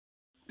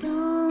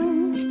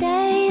Don't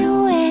stay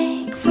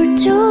awake for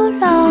too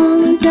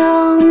long.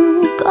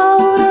 Don't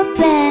go to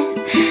bed.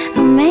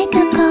 I'll make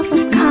a cup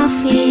of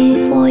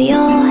coffee for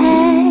your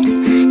head.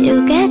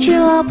 It'll get you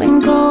up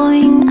and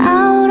going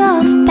out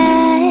of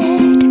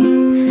bed.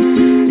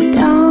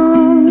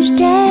 Don't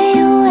stay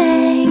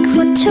awake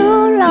for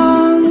too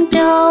long.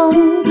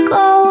 Don't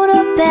go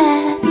to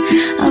bed.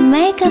 I'll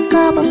make a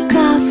cup of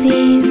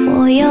coffee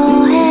for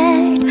your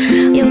head.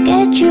 It'll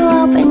get you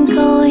up and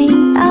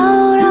going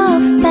out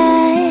of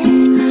bed.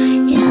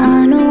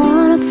 Yeah, I don't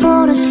wanna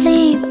fall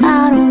asleep.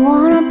 I don't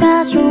wanna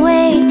pass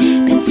away.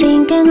 Been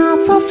thinking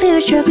of our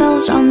future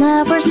goals. I'll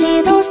never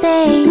see those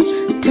days.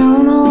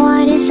 Don't know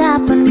why this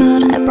happened,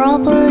 but I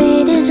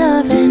probably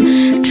deserve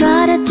it.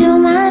 Try to do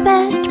my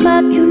best,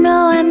 but you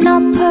know I'm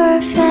not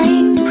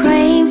perfect.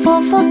 Praying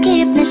for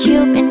forgiveness,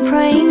 you've been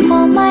praying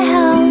for my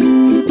health.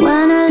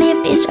 When I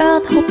leave this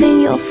earth, hoping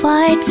you'll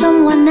find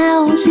someone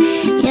else.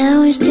 Yeah,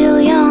 we're still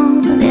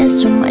young,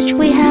 there's so much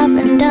we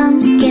haven't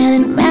done.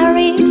 Getting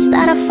married,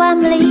 start a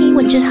family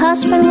with your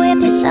husband,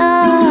 with his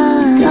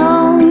son.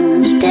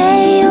 Don't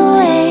stay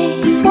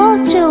awake for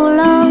too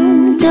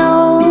long.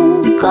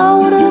 Don't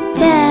go to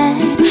bed.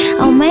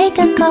 I'll make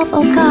a cup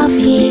of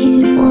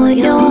coffee for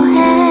your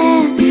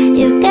head.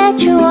 It'll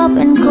get you up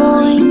and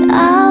going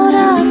out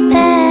of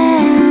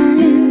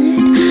bed.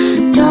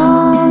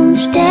 Don't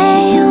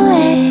stay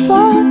awake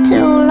for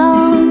too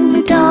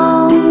long.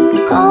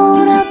 Don't go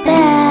to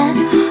bed.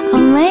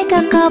 I'll make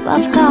a cup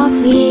of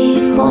coffee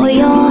for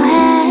your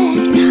head.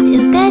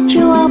 It'll get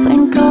you up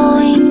and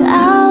going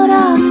out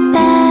of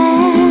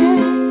bed.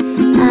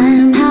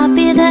 I'm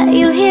happy that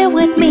you're here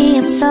with me.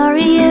 I'm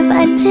sorry if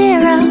I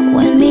tear up.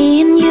 When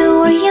me and you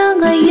were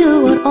younger, you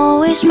would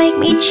always make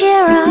me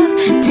cheer up.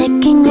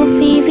 Taking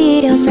goofy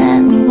videos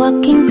and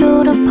walking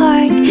through the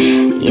park.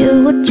 You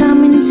would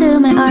jump into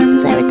my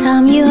arms every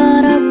time you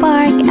heard a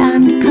bark.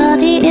 And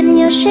cuddly in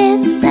your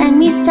sheets, sang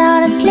me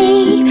sound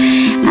asleep.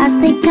 I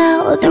sneak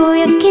out through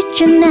your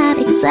kitchen at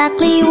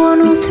exactly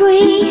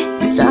 1:03.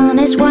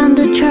 Sundays went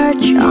to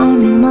church, on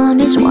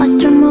Mondays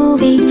watched a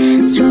movie.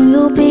 Soon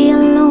you'll be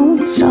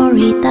alone,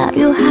 sorry that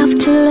you have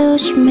to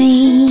lose me.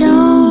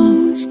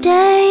 Don't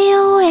stay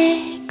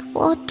awake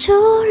for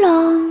too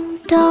long.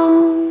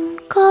 Don't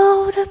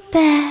go to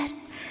bed.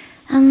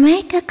 I'll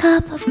make a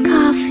cup of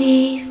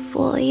coffee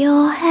for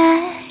your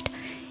head.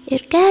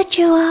 It'll get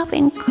you up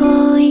and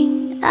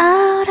going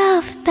out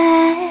of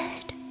bed.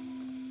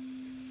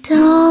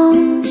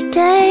 Don't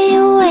stay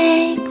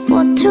awake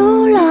for too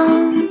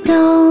long.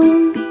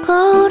 Don't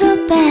go to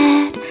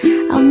bed.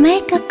 I'll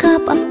make a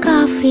cup of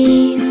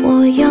coffee for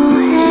your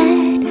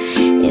head.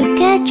 It'll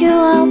get you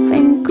up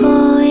and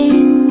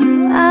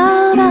going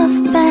out of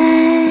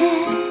bed.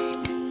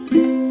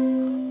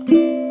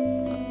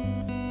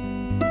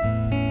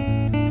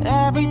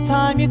 Every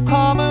time you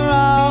come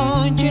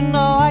around, you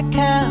know I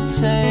can't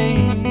say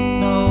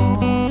no.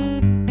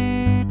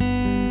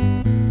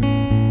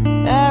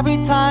 Every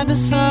time the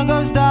sun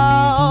goes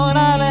down,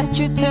 I let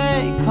you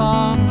take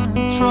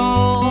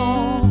control.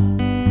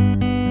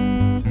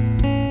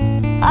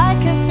 I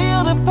can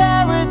feel the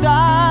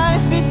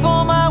paradise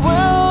before my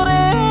world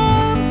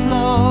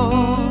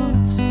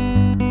implodes.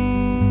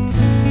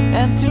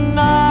 And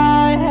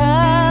tonight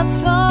had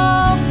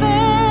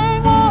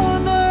something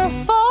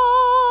wonderful.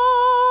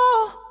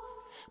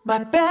 My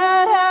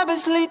bad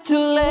habits lead to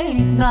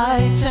late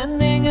nights,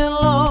 ending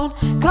alone.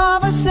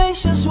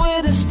 Conversations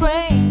with a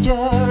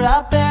stranger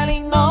I barely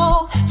know.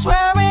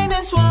 Swearing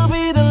this will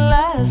be the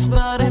last,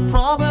 but it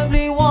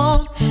probably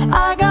won't.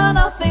 I got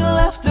nothing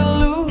left to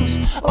lose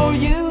or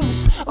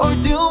use or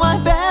do. My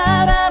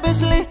bad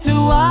habits lead to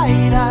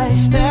wide eyes,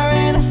 stare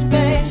into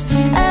space.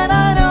 And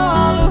I know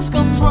I'll lose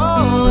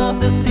control of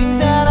the things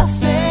that I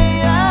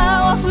say.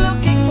 I was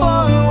looking for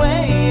a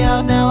way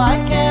out, now I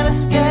can't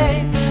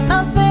escape.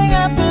 Nothing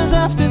happens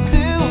after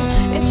two.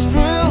 It's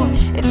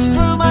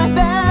true, my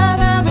bad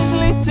habits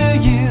lead to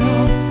you.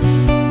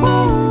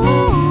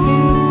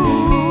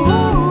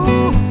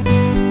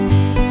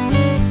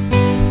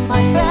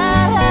 My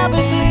bad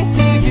habits lead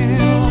to you.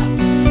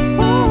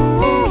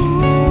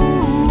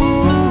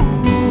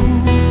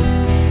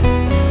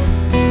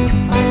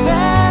 My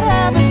bad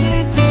habits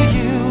lead to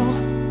you.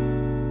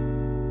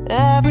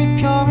 Every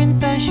pure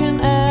intention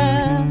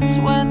ends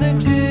when the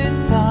good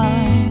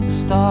times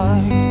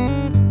start.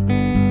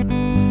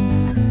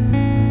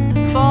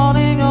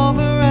 Falling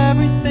over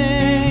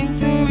everything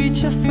to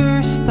reach a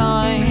first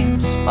time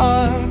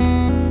spark.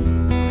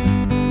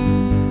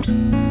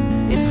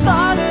 It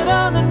started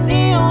under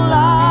neon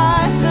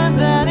lights and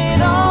then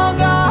it all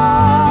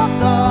got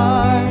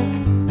dark.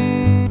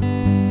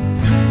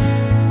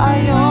 I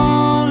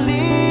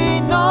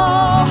only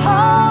know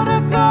how to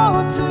go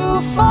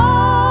too far.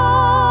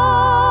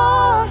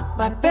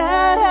 My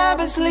bad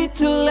habits lead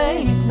to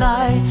late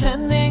nights,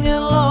 ending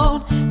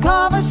alone.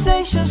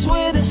 Conversations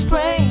with a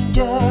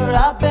stranger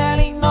I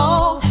barely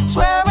know.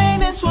 Swearing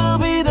this will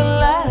be the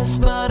last,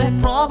 but it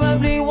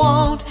probably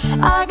won't.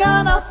 I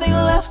got nothing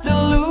left to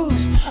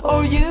lose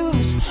or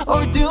use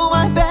or do.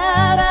 My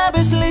bad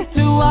habits lead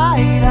to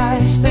wide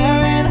eyes,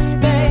 stare into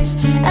space.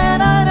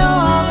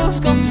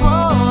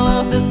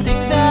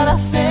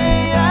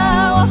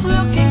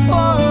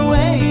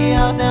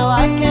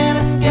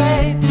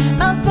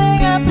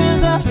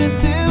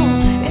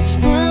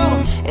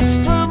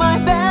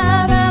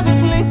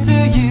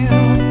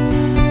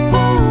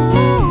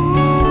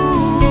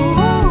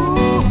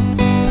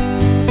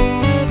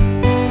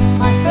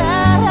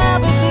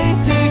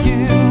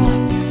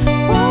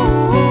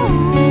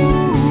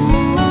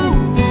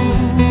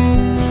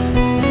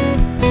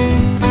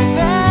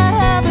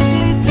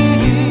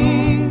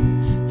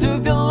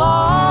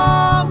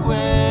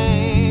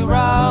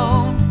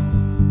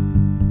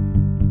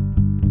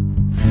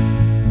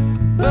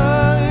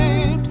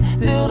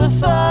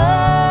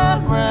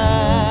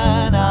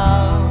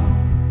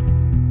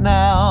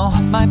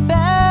 My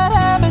bad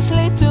habits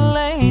lead to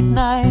late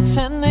nights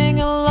ending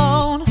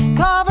alone.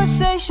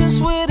 Conversations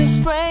with a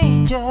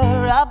stranger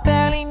I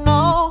barely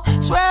know.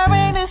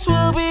 Swearing this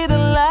will be the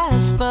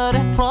last, but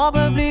it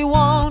probably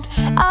won't.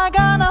 I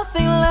got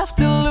nothing left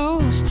to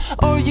lose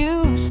or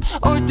use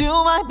or do.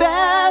 My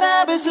bad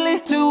habits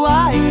lead to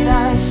wide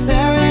eyes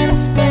staring into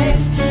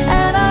space,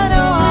 and I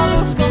know I'll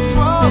lose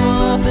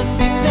control of the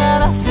things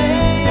that I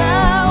say.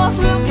 I was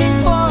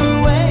looking for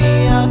a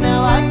way out,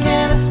 now I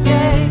can't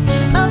escape.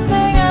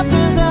 Nothing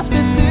happens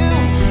after two.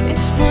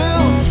 It's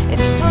true,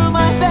 it's true.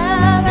 My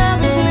bad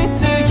habits lead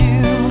to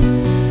you.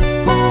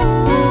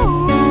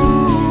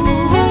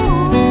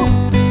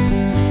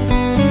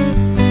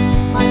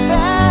 My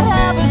bad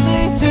habits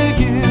lead to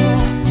you.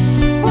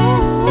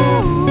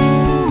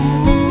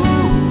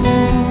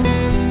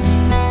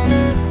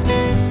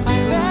 My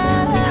bad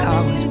habits lead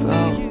to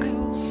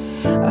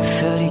you. I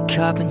filled your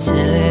cup until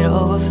it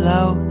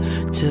overflowed.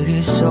 Took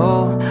it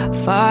so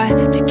far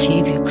to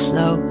keep you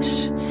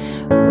close.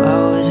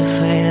 I was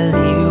afraid to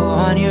leave you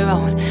on your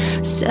own.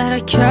 Said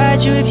I'd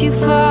catch you if you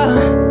fall,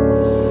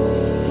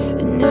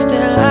 and if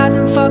they lie,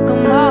 then fuck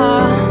them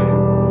all.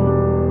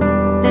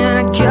 Then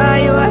I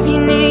got you off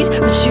your knees,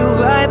 put you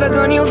right back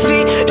on your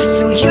feet, just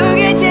so you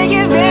can take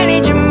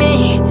advantage of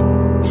me.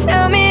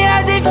 Tell me,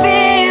 how's it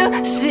feel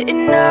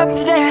sitting up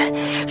there,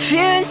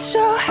 feeling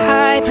so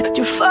high, but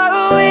you're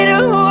far away to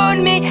hold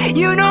me.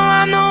 You know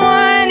I'm the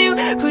one who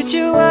put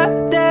you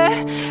up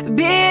there.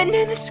 Being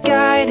in the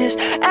sky, does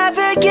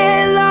ever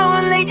get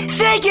lonely?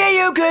 Thinking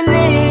you could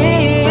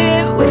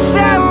live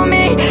without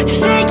me.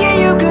 Thinking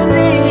you could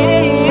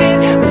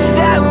live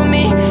without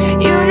me.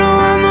 You know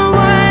I'm the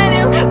one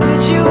who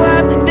put you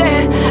up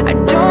there. I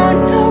don't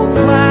know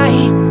why.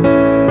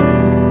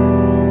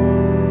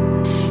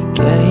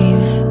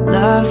 Gave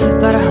love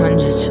about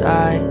 100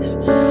 tries,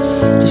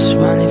 just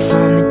running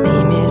from the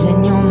demons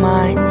in your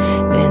mind.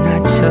 Then I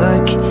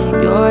took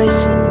yours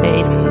and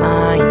made it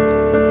mine.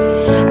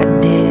 I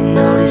didn't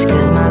notice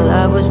cause my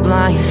love was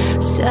blind.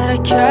 Said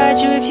I'd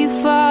catch you if you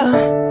fall,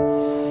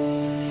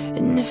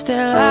 and if they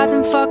lie,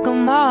 then fuck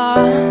them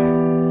all.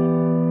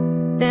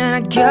 Then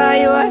I got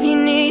you off your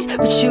knees,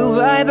 put you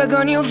right back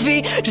on your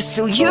feet, just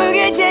so you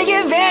can take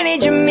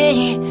advantage of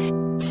me.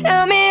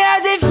 Tell me,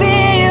 how's it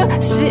feel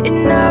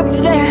sitting up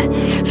there,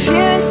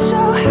 feeling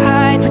so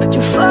high, but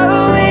you're far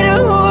away to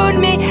hold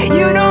me.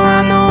 You know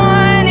I'm the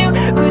one who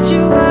put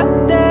you up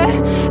there.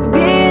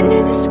 Being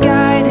in the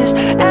sky, does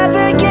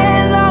ever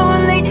get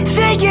lonely?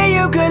 Thinking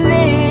you could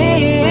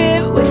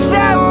live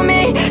without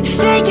me.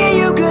 Thinking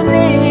you could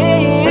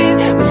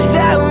live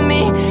without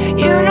me.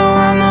 You know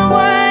I'm the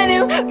one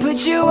who put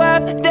you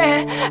up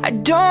there. I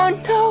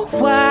don't know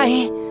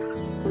why.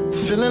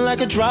 Feeling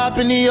like a drop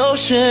in the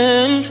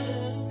ocean,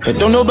 and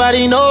don't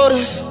nobody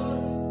notice.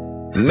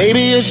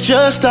 Maybe it's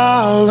just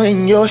all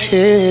in your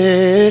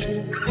head.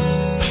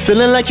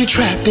 Feeling like you're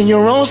trapped in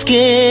your own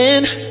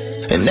skin,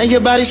 and now your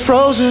body's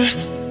frozen.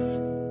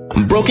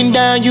 I'm broken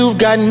down, you've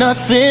got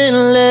nothing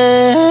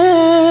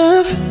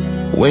left.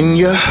 When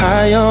you're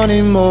high on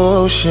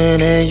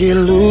emotion and you're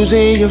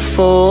losing your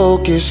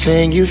focus,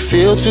 and you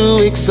feel too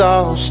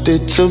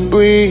exhausted to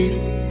breathe,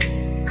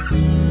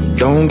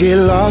 don't get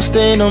lost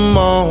in a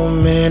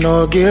moment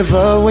or give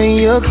up when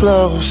you're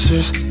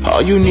closest.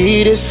 All you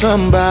need is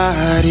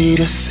somebody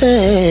to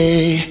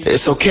say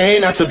it's okay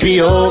not to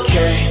be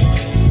okay.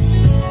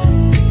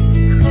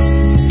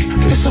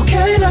 It's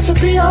okay not to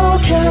be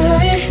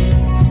okay.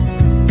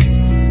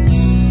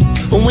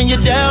 When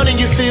you're down and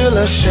you feel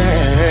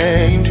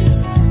ashamed,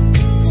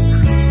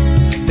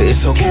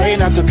 it's okay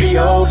not to be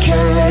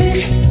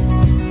okay.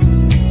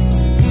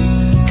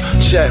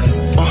 Check.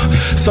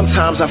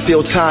 Sometimes I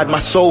feel tired, my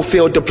soul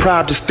feel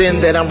deprived. It's then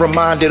that I'm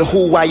reminded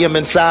who I am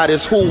inside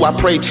is who I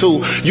pray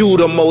to. You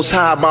the most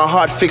high, my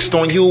heart fixed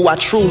on you, I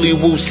truly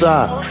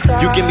woosah.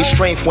 You give me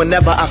strength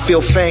whenever I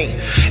feel faint.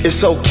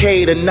 It's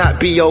okay to not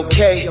be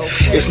okay.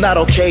 It's not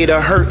okay to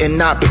hurt and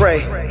not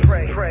pray.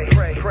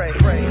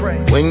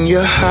 When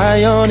you're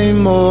high on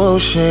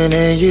emotion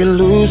and you're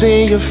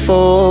losing your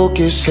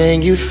focus,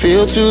 and you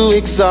feel too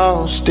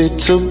exhausted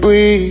to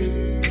breathe,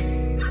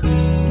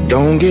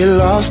 don't get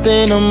lost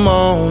in a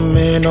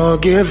moment or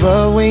give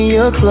up when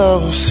you're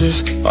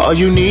closest. All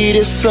you need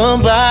is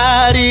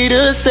somebody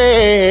to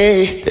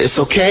say it's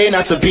okay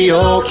not to be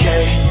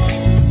okay.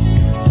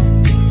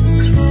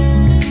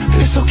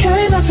 It's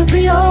okay not to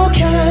be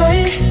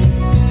okay.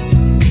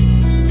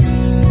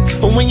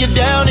 When you're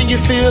down and you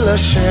feel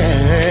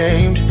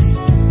ashamed,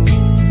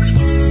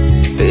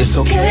 it's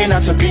okay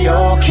not to be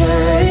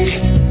okay.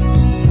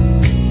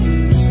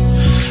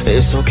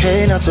 It's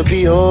okay not to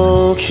be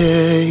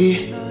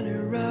okay.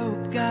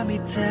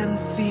 10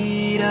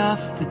 feet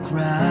off the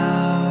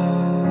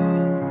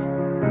ground.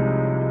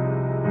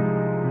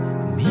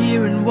 I'm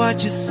hearing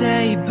what you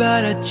say,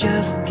 but I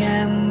just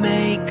can't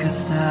make a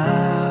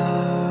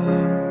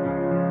sound.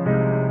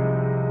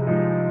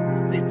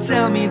 They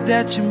tell me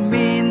that you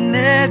mean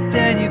it,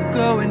 then you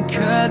go and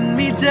cut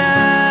me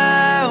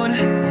down.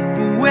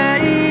 But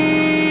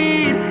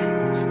wait,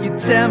 you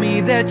tell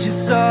me that you're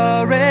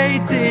sorry.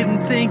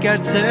 Didn't think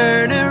I'd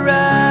turn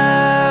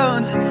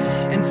around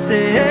and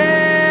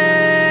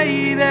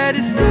say that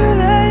it's too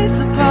late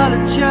to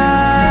apologize.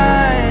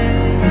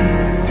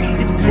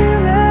 It's too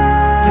late.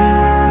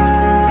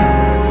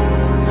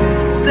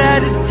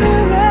 Said it's too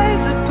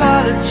late to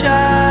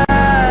apologize.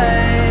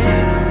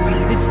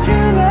 It's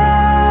too late.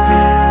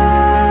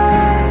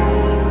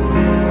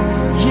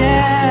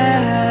 Yeah.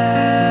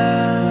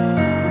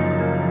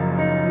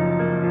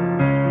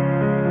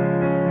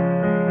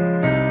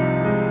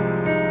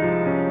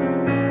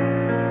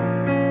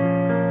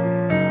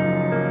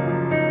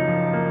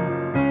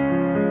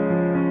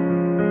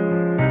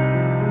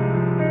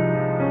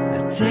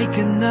 Take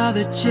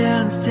another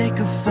chance, take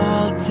a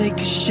fall, take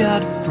a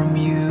shot from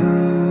you.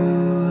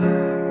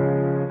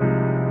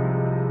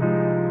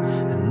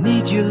 I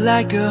need you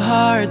like a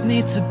heart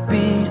needs a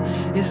beat,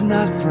 it's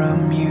not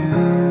from you.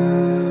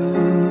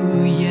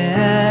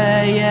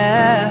 Yeah,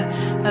 yeah,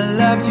 I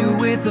loved you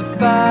with the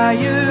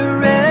fire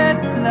red,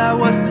 and I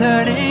was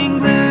turning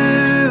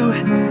blue.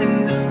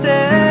 And I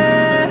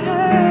said,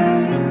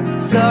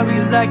 sorry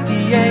like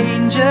the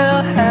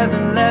angel,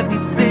 heaven let me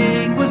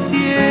think was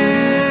you.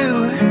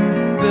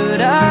 But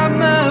I'm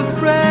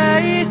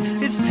afraid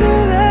it's too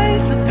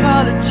late to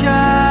apologize.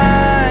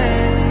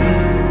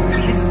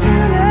 It's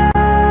too late.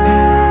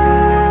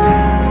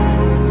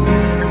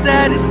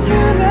 Said it's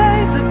too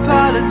late to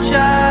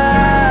apologize.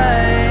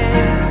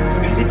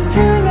 It's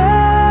too late.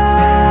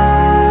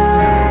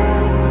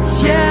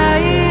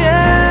 Yeah,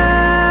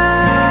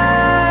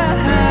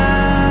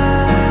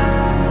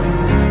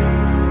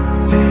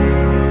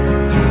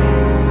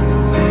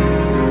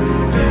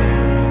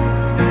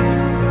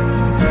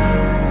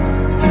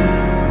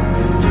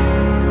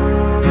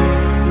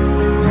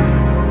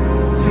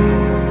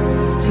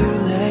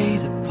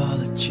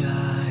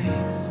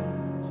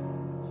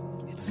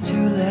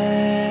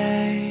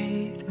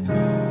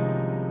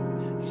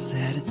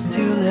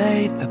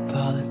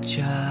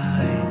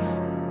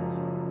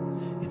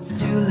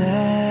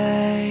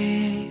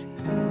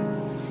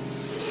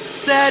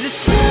 said it's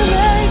too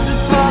late to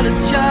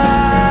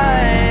apologize.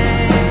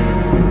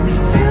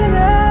 It's too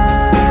late.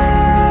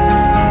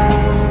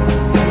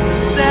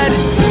 Said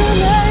it's too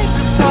late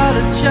to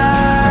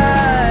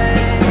apologize.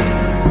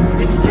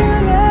 It's too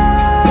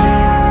late.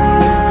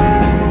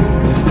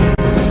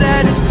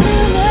 Said it's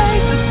too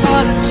late to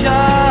apologize.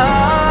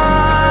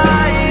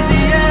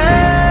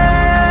 Yeah.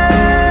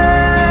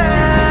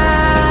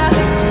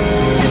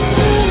 It's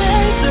too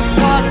late to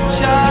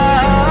apologize.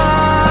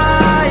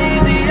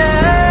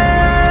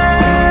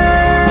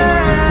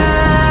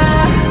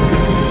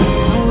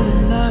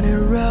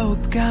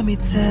 Got me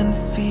 10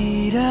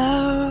 feet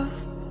off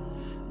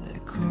the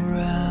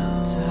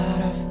ground.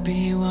 Tired of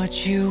being what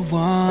you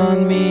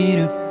want me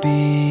to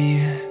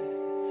be.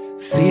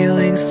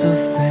 Feeling so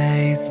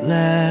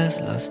faithless,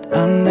 lost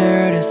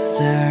under the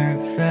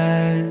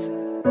surface.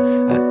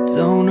 I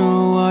don't know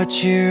what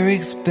you're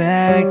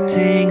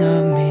expecting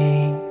of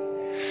me.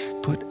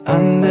 Put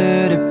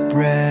under the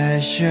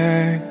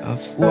pressure of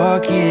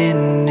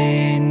walking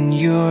in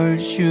your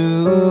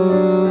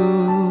shoes.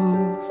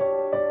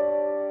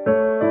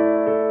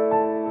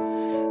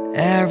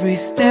 Every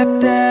step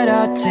that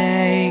I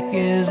take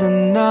is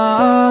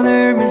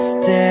another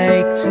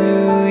mistake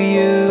to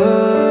you.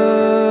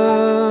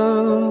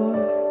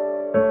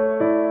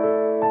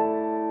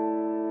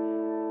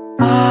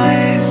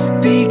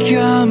 I've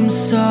become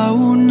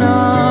so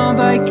numb,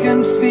 I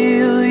can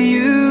feel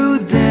you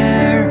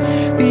there.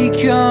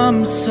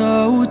 Become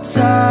so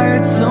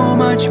tired, so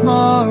much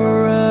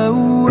more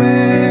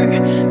aware.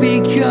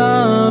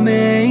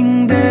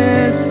 Becoming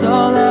this,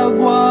 all I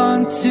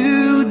want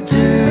to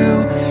do.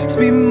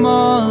 Be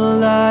more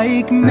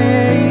like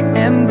me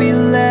and be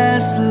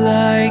less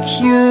like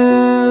you.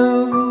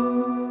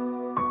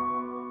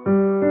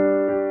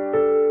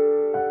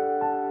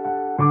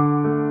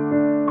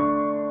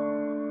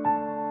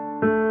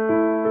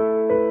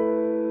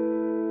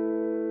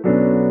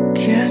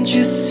 Can't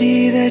you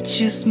see that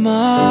you're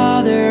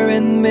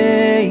smothering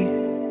me,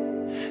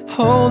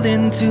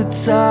 holding too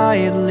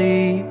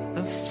tightly,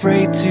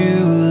 afraid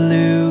to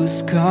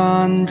lose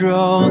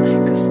control?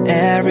 'Cause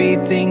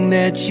everything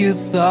that you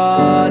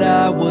thought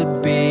I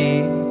would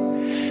be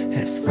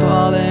has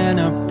fallen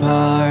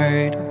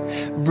apart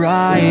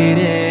right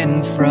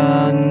in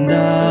front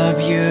of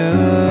you.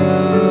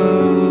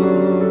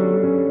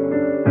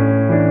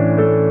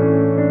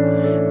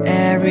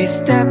 Every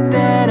step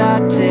that I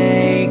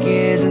take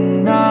is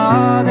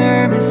another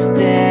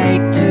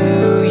mistake to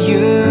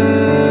you.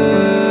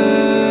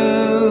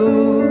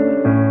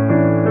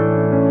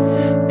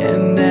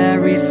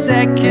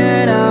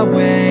 Second I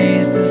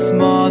waste is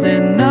more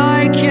than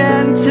I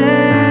can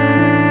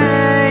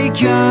take.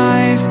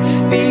 I've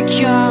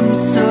become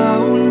so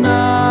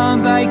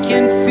numb, I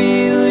can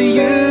feel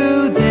you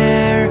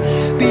there.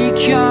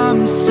 Become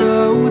so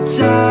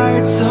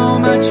tired, so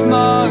much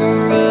more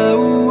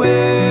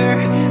aware.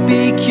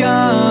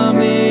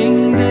 Becoming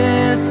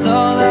this,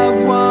 all I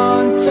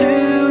want to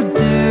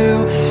do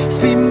is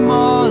be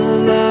more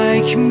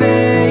like me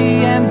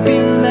and be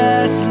less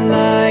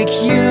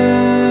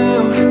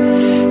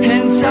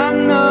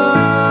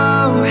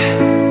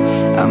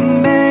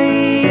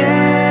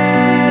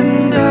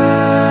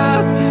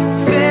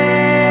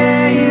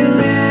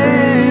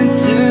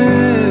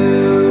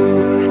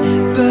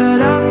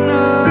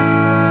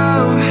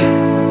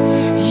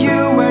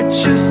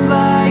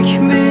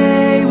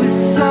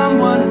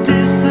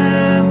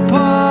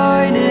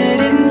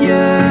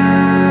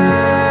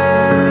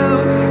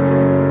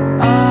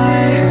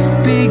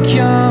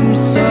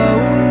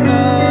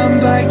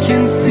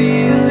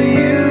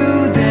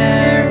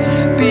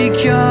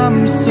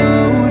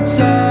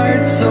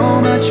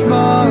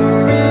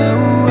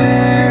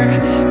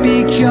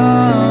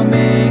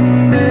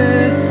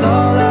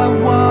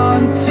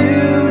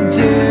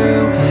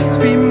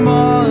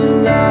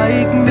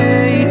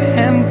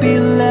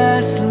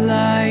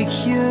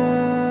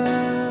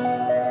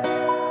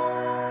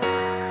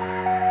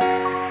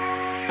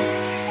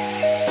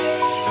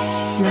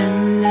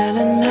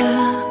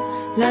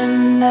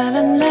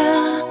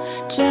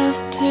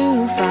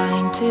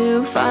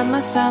find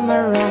my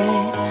summer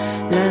rain.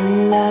 La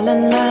la la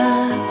la,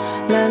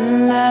 la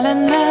la la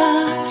la.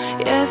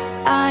 Yes,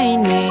 I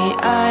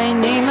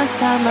need my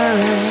summer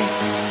rain.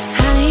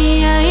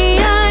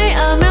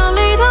 I'm your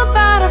little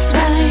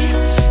butterfly.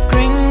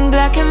 Green,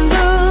 black and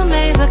blue,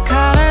 make the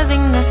colors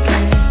in the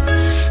sky.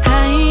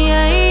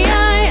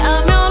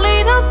 I'm your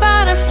little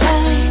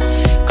butterfly.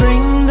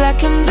 Green,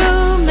 black and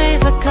blue, make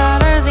the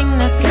colors in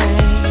the sky.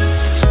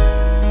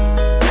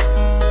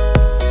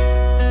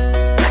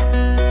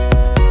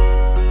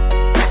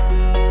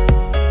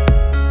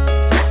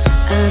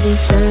 I'll be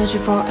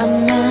searching for a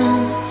man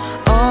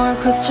all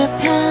across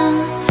Japan,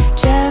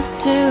 just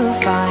to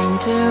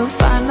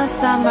find my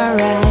summer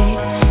rain.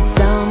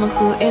 Someone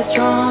who is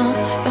strong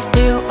but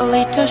still a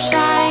little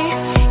shy.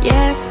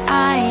 Yes,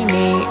 I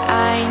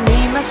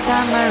need my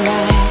summer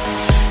rain.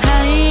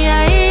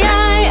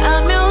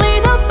 I'm your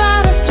little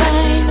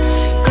butterfly.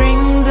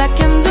 Green, black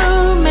and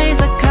blue, make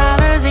the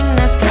colors in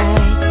the sky.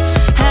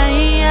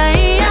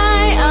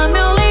 I'm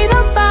your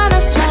little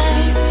butterfly.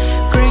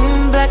 Green,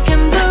 black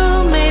and blue,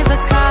 make the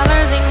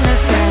colors in the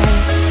sky.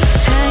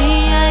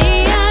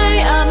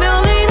 I'm your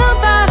little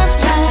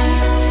butterfly.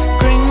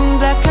 Green,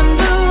 black and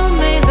blue,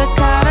 make the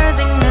colors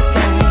in the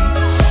sky.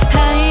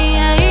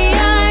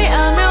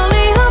 I'm your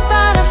little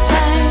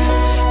butterfly.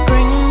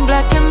 Green,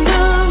 black and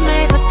blue,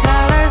 make the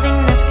colors in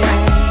the sky.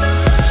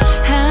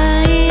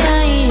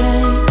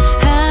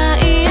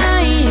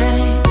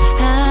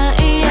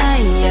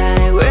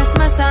 Where's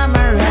my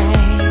summer rain?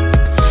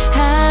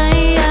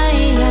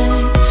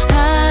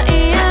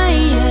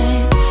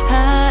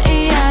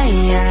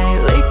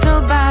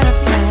 Little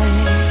butterfly.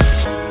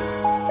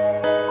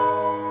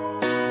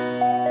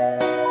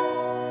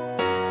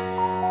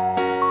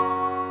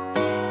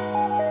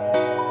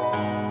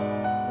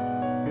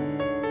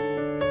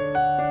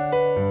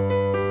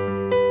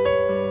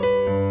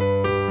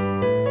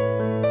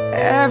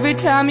 Every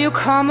time you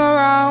come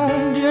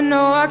around, you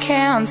know I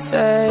can't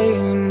say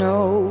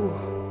no.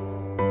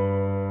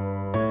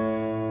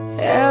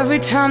 Every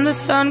time the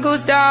sun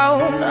goes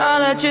down, I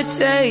let you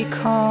take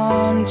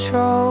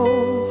control.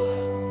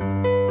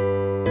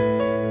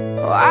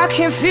 Oh, I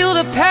can feel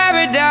the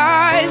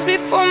paradise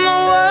before my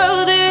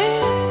world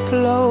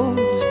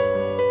implodes.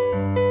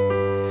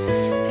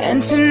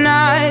 And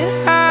tonight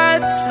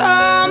had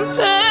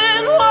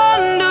something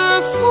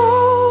wonderful.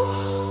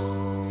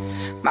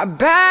 My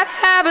bad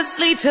habits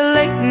lead to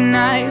late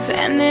nights,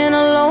 ending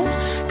alone.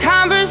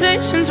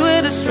 Conversations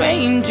with a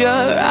stranger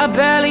I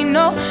barely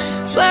know.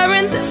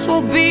 Swearing this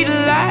will be the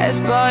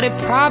last, but it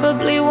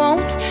probably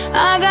won't.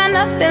 I got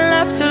nothing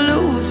left to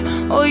lose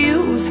or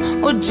use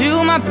or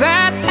do. My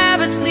bad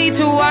habits lead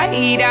to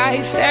wide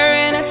eyes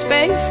staring at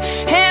space,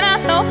 and I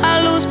know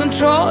I lose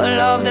control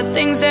of the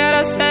things that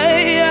I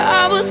say.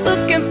 I was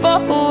looking for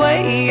a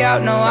way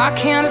out, no I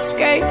can't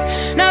escape.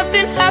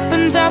 Nothing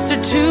happens after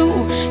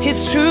 2.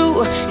 It's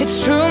true,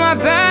 it's true. My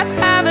bad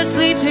habits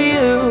lead to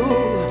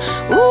you.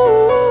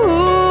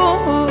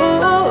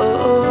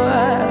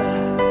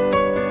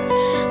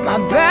 My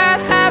bad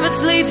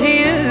habits lead to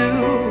you.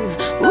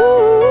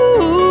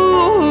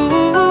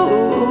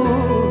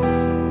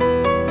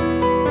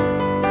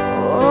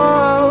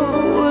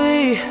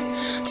 We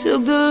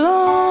took the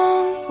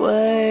long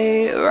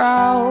way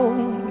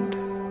round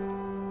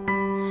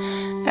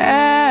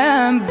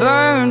and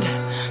burned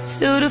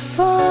to the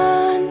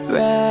fun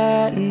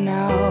ran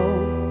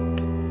out.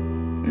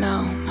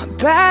 Now my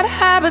bad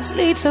habits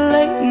lead to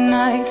late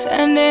nights,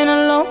 ending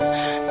alone.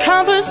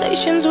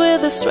 Conversations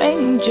with a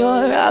stranger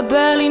I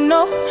barely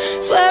know.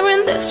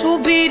 Swearing this will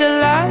be the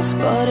last,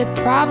 but it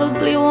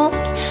probably won't.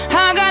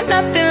 I got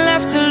nothing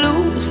left to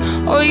lose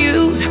or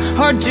use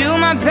or do.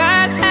 My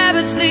bad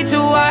habits lead to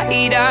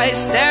wide eyes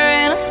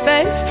staring at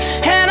space,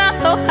 and I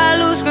know I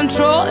lose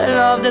control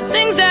of the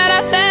things that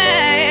I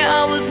say.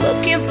 I was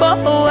looking for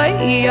a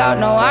way out,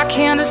 no I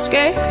can't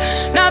escape.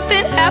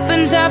 Nothing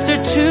happens after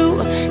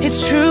 2.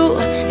 It's true,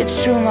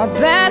 it's true. My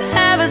bad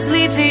habits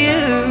lead to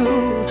you.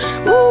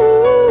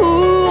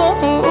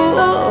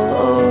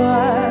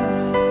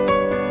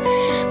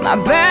 My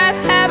bad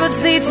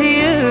habits lead to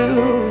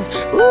you.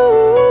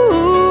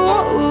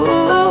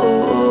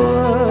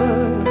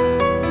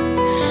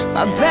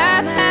 My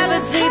bad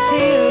habits lead to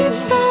you.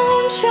 If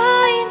I'm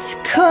trying to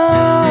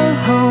call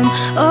home,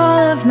 all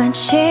of my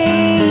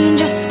change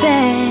I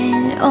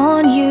spent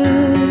on you.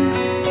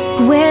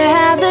 Where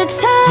have the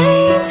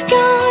times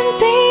gone,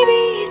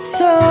 baby? It's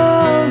so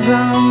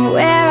wrong.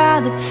 Where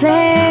are the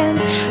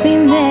plans we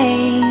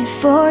made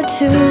for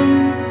 2?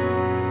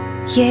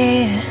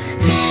 Yeah,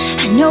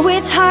 I know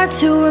it's hard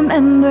to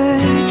remember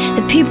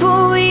the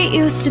people we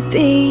used to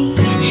be.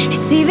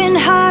 It's even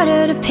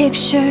harder to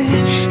picture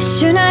that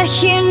you're not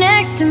here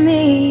next to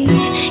me.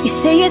 You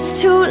say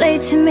it's too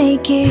late to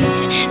make it,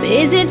 but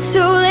is it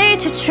too late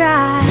to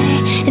try?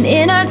 And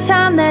in our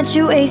time that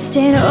you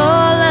wasted,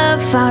 all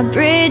of our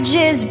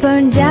bridges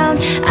burned down.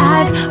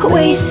 I've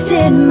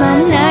wasted my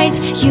nights,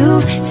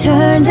 you've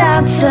turned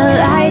out the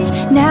lights.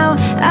 Now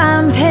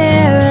I'm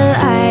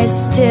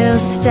paralyzed, still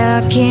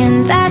stuck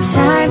in that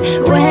time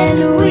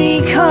when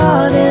we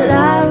called it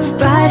love.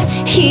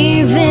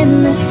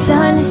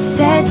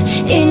 sunsets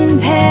in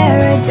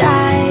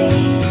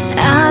paradise.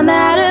 I'm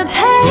at a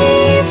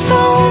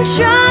payphone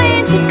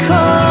trying to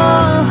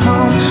call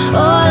home.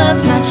 All of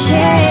my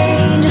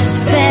change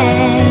is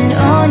spent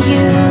on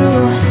you.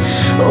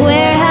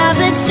 Where have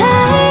the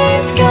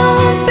times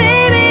gone,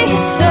 baby?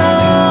 It's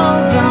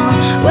all gone.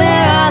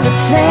 Where are the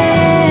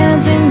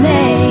plans we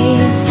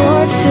made for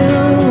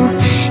two?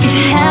 If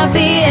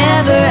happy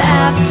ever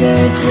after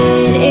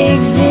did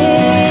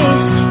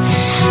exist,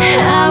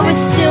 I would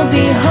still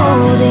be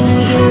holding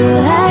you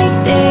like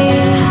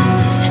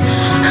this.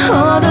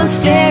 All those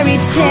fairy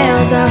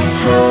tales are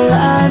full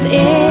of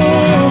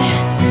it.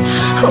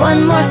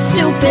 One more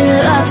stupid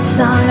love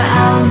song,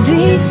 I'll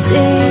be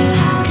sick.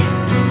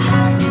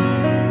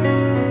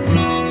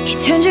 You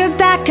turned your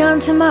back on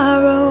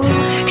tomorrow,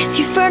 'cause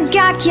you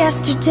forgot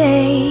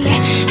yesterday.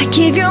 I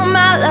gave you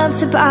my love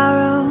to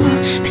borrow,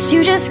 but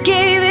you just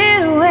gave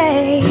it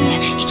away.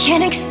 You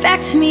can't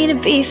expect me to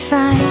be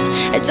fine,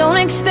 I don't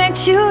expect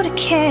you to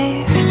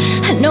care.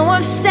 I know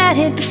I've said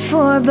it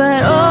before, but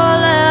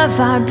all of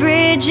our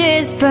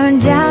bridges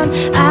burned down.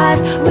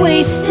 I've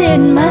wasted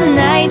my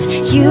nights,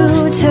 you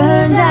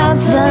turned out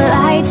the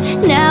lights.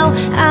 Now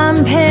I'm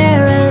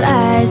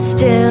paralyzed,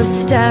 still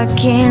stuck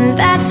in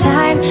that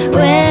time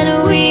when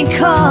we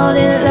called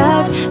it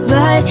love.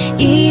 But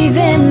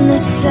even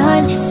the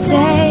sun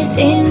sets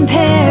in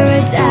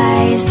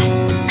paradise.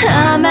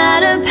 I'm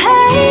at a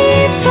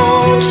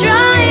payphone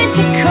trying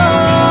to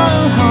call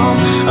home.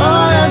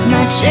 All of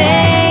my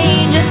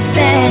change is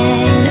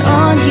spent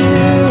on you.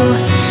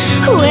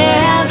 Where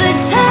have the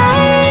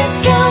times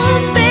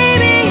gone,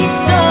 baby?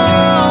 It's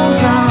all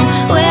gone.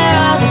 Where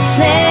are the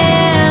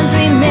plans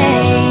we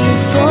made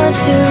for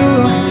two?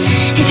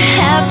 If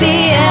happy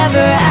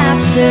ever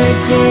after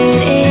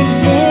did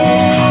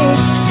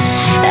exist,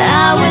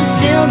 I would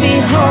still be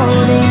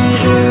holding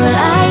you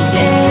like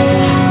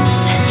this.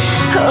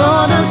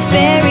 All those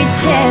fairy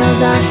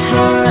tales are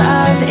full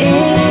of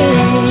it.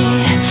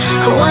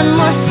 One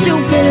more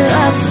stupid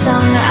love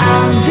song,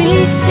 I'll be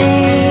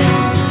sick.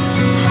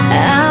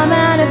 I'm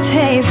at a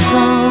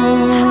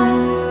payphone.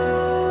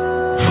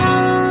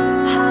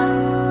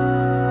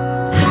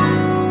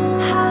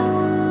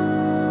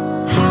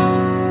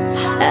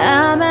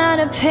 I'm at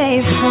a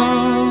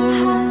payphone.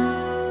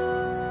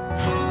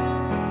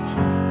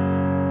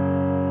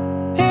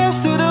 Here's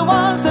to the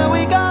ones that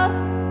we got.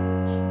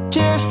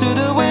 Cheers to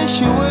the wish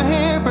you were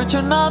here, but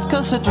you're not.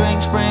 'Cause the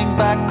drinks bring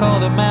back all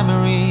the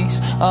memories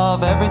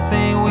of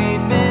everything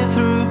we've been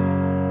through.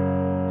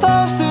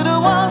 Toast to the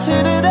ones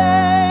here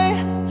today.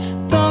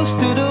 Toast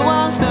to the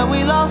ones that we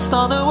lost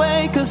on the way.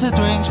 'Cause the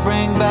drinks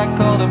bring back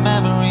all the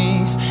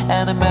memories,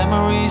 and the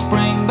memories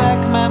bring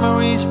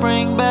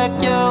back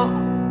you.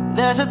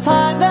 There's a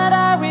time that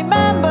I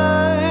remember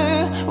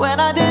when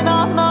I did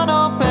not know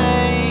no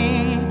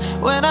pain,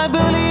 when I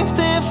believed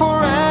in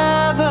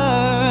forever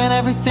and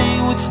everything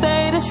would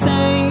stay the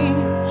same.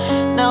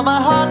 Now my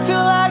heart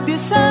feels like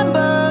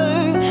December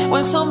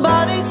when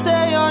somebody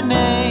say your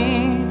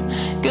name.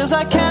 'Cause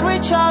I can't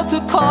reach out to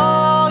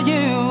call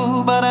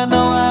you, but I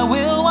know I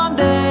will one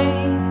day,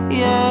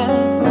 yeah.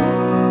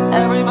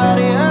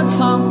 Everybody hurts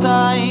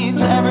sometimes,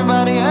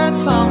 everybody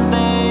hurts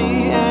someday,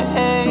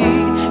 hey.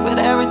 But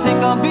everything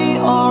gonna be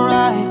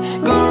alright.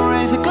 Gonna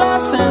raise a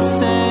glass and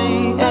say,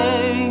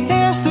 hey.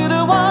 Here's to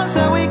the ones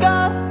that we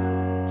got.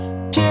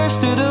 Cheers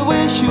to the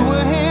wish you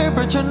were here,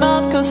 but you're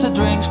not. 'Cause the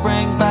drinks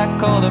bring back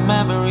all the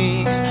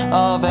memories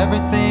of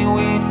everything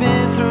we've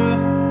been through.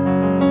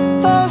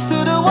 Toast to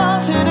the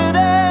ones here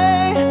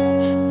today.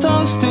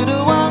 Toast to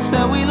the ones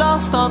that we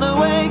lost on the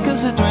way.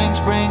 'Cause the drinks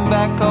bring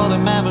back all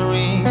the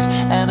memories,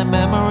 and the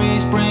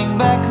memories bring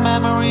back you.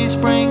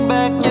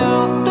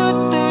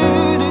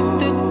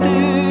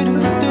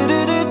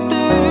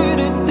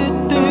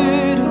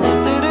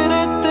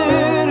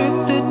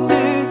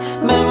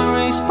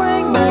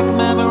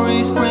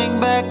 Memories bring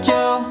back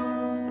you.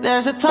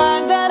 There's a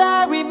time that I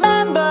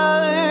remember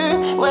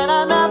when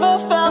I never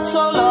felt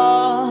so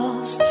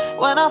lost,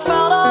 when I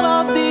felt all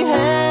of the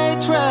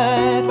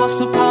hatred was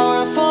too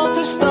powerful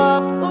to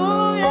stop.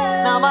 Ooh,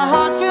 yeah. Now my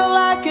heart feels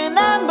like an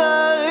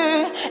ember,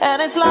 and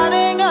it's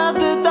lighting up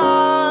the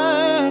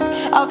dark.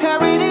 I'll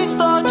carry these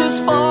torches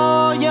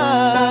for you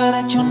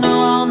that you know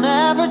I'll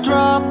never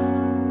drop.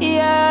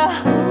 Yeah.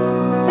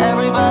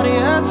 Everybody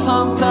hurts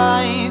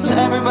sometimes,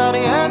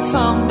 everybody hurts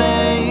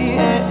someday,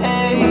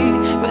 hey.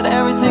 But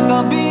everything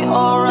gonna be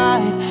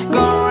alright.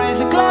 Gonna raise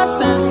a glass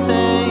and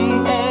say,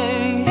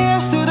 hey.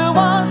 Here's to the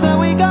ones that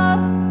we got.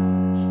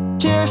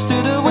 Cheers to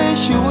the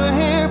wish you were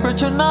here, but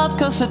you're not.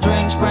 'Cause the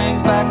drinks bring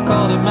back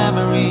all the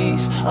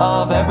memories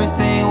of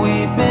everything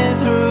we've been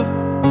through.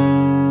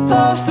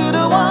 Toast to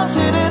the ones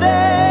here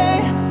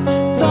today.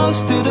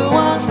 Toast to the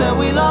ones that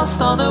we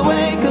lost on the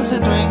way. 'Cause the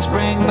drinks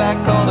bring back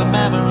all the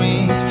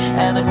memories,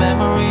 and the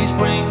memories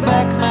bring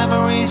back you.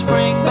 Memories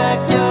bring back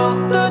you.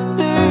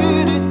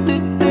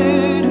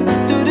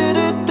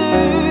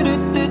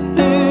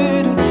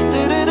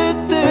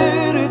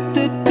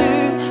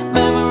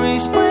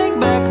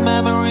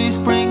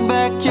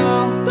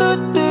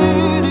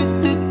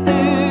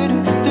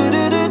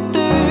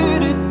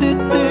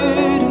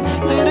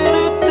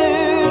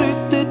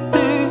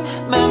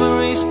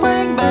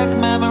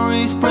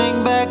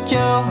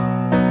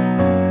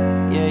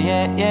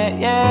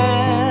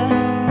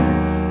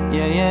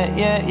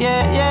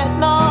 forget,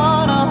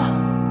 no, no.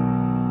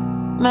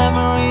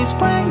 Memories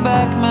bring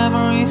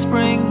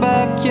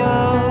back you.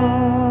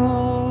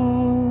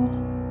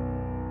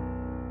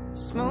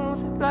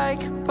 Smooth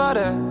like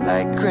butter,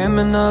 like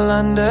criminal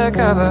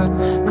undercover.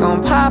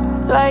 Gon' pop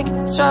like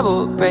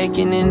trouble,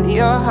 breaking into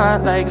your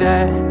heart like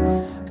that.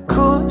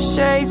 Cool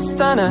shade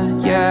stunner,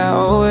 yeah, I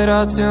owe it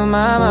all to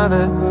my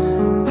mother.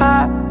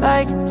 Hot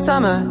like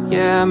summer,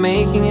 yeah,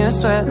 making you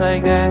sweat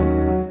like that.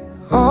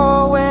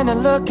 Oh, when I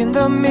look in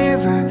the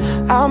mirror,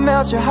 I'll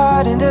melt your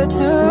heart into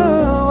two.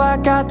 I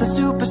got the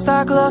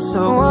superstar glow,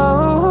 so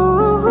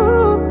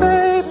whoa,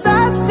 babe.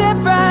 Sidestep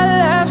right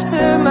left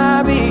to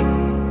my beat.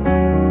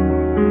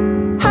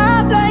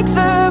 Hot like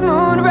the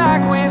moon,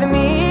 rock with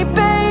me,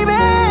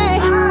 baby.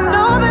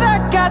 Know that I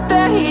got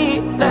that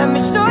heat. Let me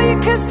show you,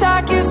 'cause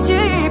talk is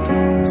cheap.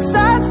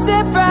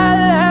 Sidestep right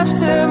left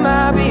to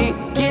my beat.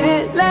 Get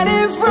it, let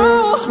it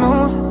roll.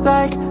 Smooth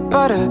like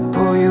butter,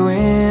 pull you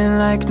in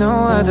like no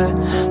other.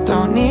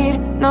 Don't need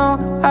no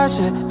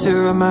usher to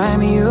remind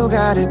me you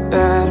got it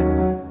bad.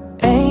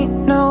 Ain't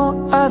no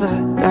other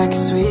that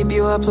can sweep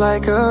you up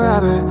like a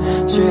rubber.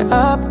 Straight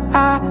up,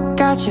 I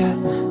got you,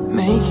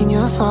 making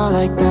you fall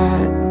like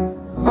that.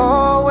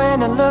 Oh, when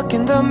I look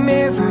in the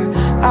mirror,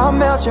 I'll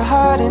melt your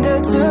heart into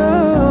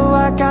two.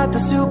 I got the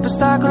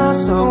superstar glow,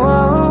 so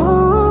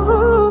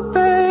whoa,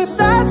 babe.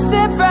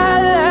 Sidestep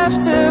right left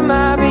to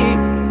my beat.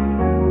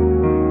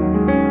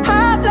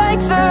 Hot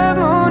like the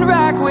moon,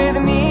 rock with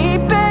me,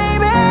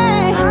 baby.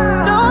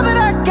 Know that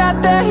I got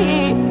that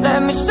heat. Let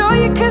me show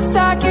you, 'cause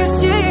talk is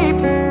cheap.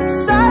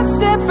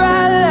 Sidestep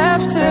right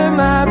left to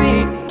my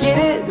beat. Get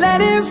it, let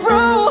it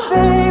roll,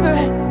 baby.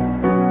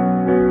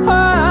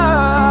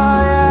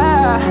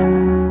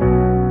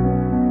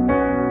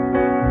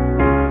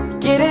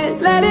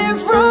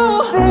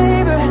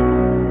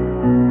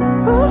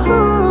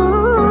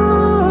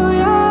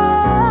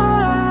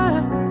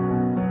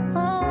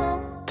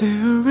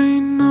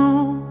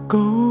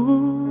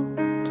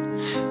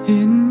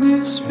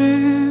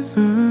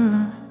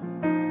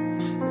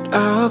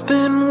 I've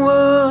been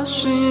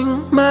washing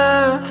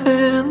my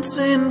hands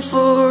in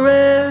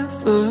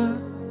forever.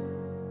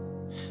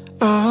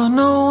 I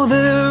know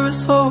there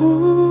is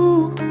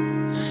hope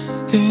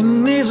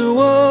in these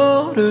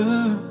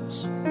waters,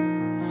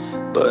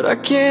 but I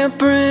can't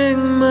bring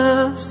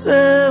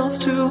myself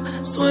to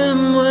swim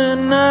when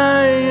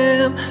I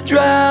am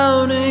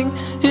drowning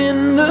in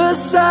the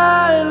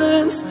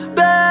silence.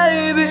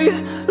 Baby,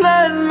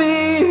 let me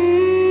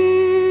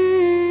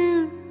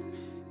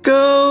go.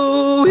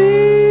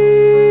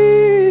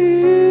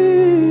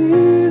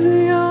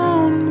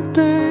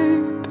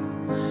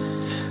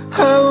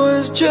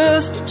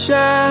 Just a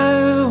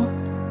child,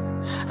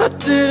 I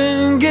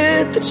didn't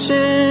get the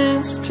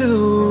chance to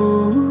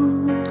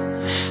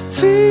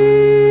feel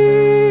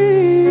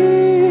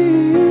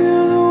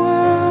the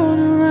world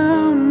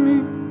around me.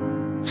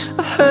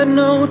 I had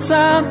no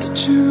time to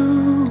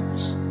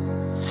choose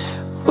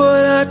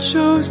what I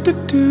chose to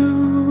do.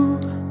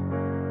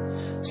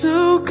 So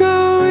go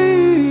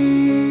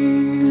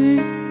easy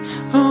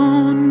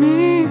on me.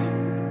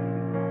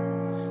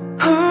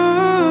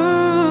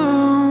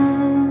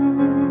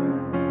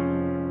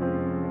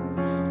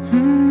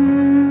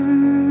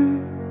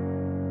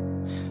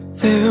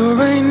 There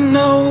ain't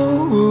no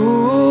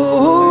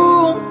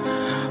room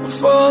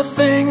for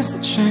things to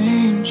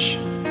change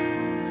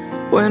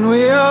when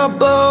we are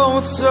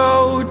both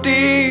so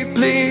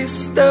deeply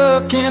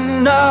stuck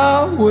in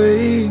our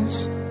ways.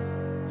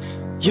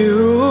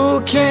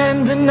 You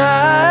can't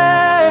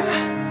deny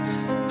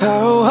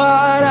how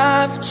hard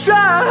I've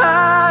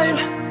tried.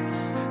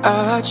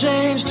 I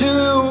changed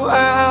who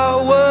I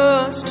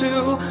was to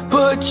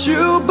put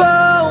you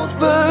both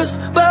first,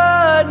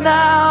 but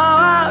now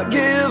I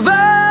give up.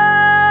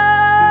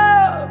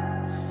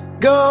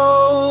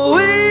 Go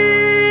easy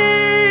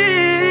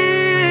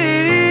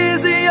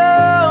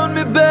on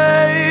me,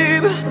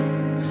 babe.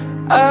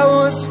 I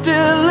was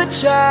still a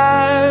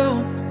child,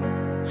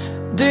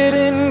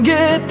 didn't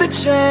get the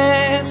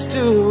chance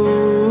to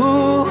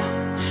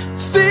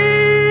feel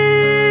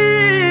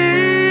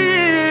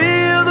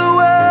the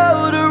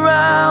world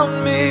around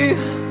me.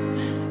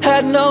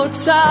 Had no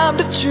time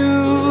to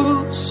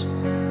choose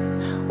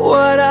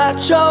what I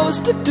chose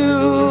to do.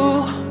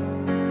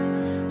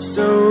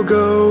 So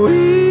go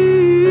easy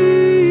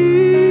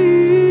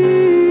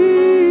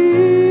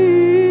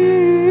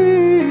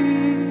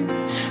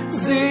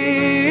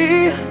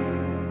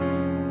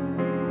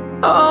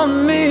on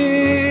me.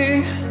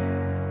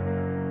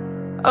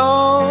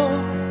 Oh,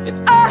 and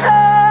I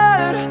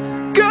had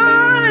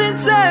good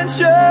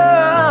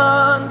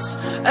intentions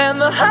and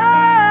the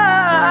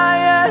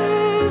highest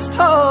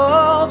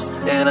hopes,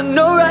 and I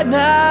know right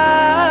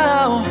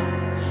now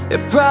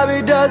it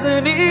probably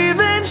doesn't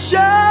even show.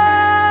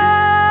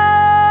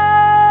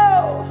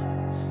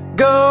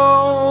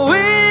 Go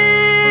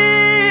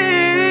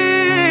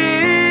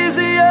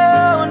easy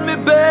on me,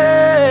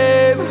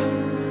 babe.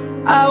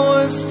 I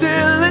was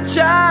still a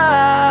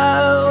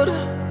child,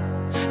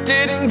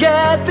 didn't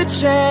get the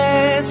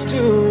chance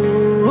to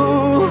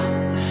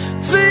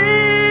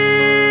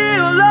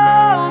feel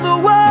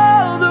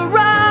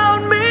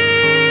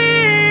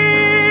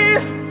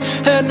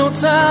no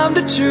time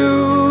to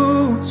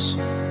choose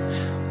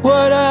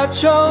what I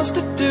chose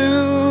to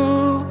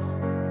do.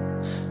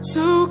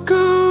 So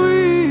go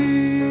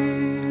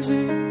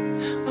easy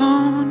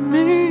on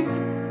me.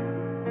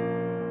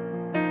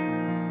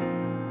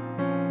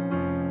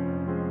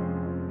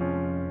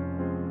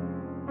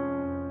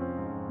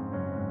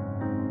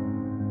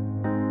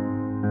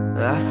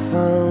 I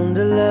found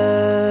a love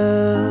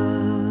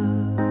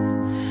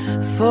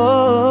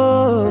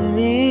for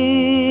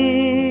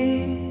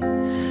me.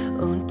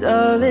 Oh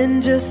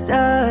darling, just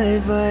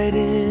dive right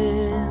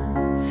in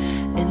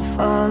and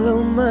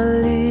follow my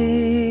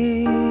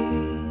lead.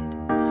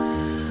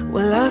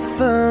 Well, I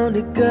found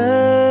a girl,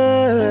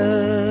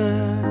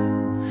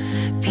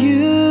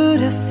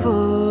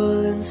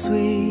 beautiful and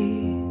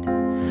sweet.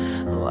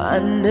 Oh, I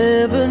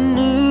never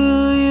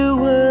knew you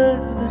were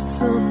the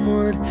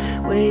someone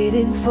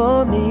waiting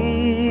for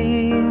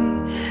me.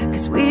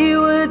 'Cause we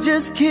were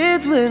just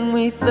kids when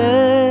we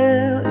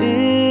fell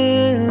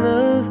in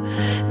love,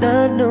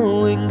 not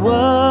knowing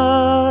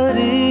what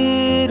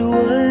it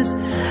was.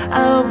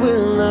 I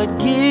will not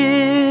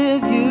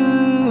give you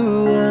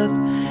up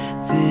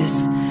this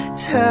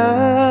time,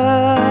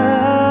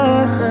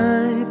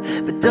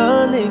 but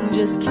darling,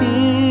 just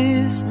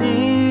kiss me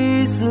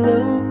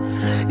slow.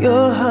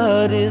 Your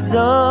heart is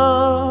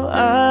all I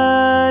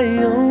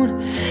own,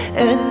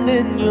 and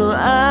in your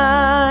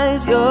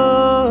eyes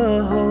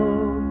you're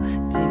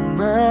holding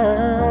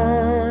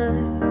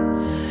mine.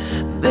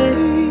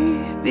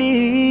 Baby,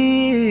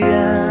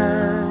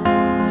 I'm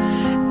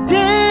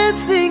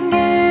dancing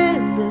in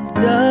the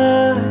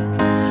dark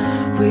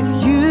with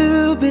you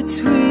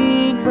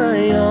between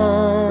my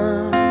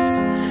arms,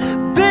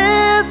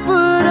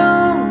 barefoot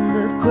on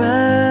the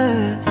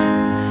grass,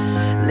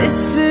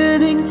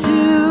 listening to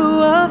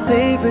our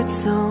favorite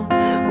song.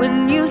 When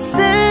you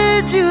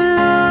said you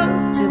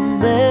looked a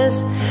mess,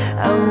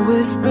 I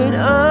whispered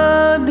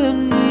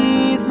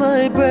underneath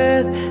my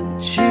breath,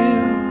 but you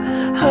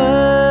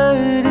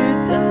heard it,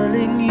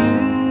 darling. You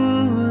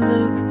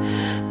look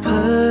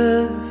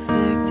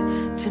perfect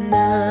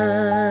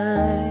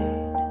tonight.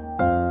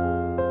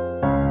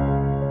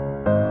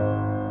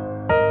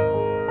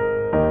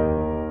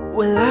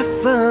 Well, I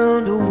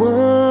found a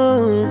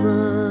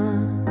woman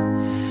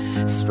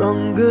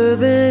stronger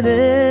than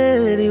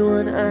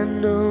anyone I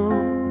know.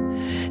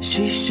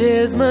 She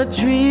shares my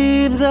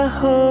dreams. I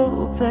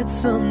hope that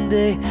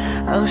someday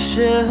I'll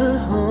share her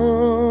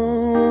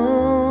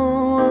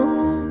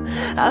home.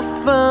 I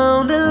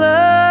found a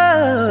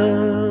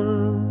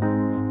love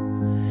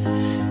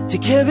to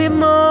carry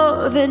more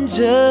than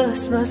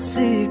just my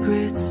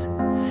secrets,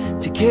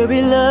 to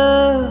carry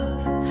love,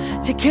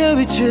 to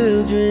carry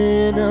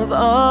children of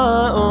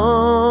our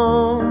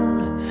own.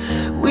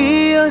 We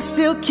are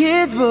still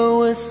kids, but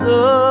we're so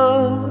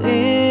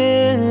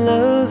in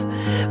love,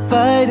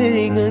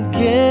 fighting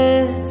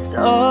against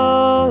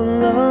all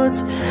odds.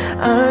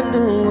 I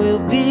know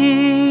we'll be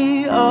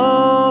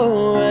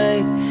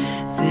alright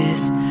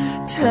this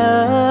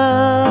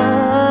time.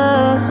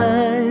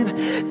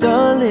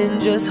 Darling,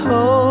 just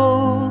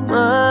hold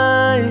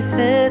my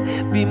hand.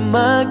 Be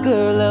my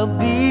girl, I'll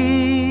be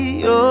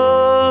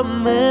your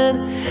man.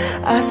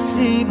 I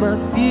see my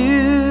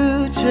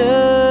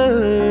future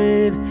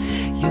in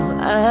your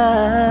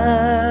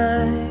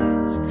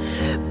eyes.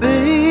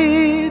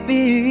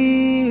 Baby,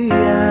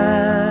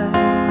 I'm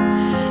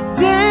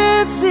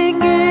dancing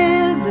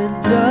in the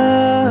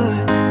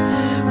dark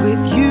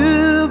with you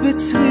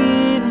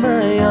between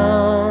my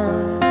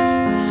arms,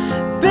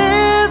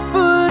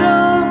 barefoot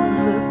on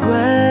the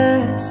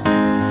grass,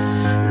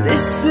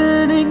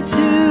 listening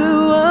to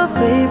our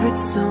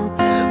favorite song.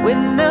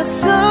 When I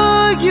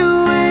saw you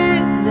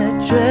in that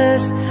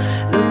dress,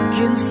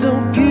 looking so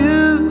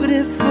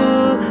beautiful,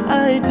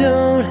 I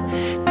don't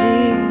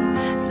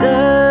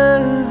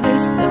deserve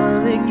this,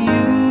 darling.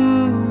 You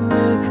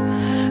look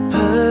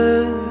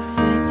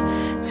perfect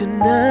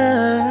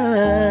tonight.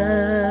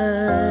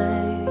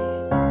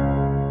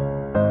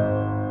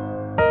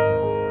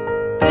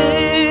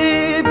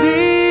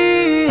 Baby,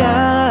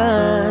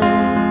 I'm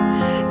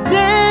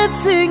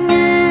dancing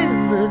in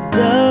the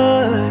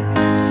dark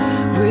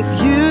with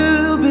you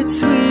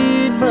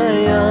between my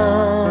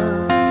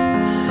arms,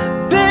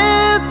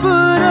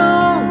 barefoot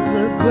on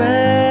the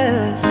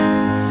grass,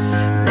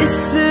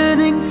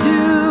 listening to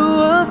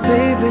our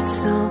favorite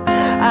song. I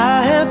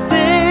have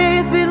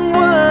faith in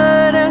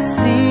what I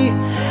see.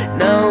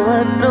 Now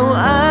I know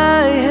I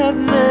have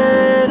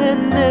met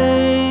an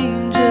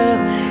angel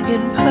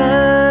in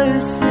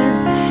person,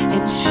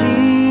 and she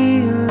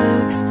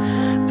looks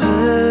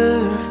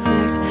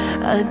perfect.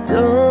 I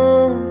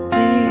don't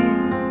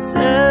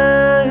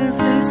deserve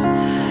this.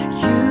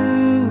 You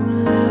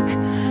look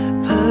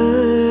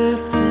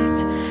perfect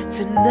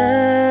tonight.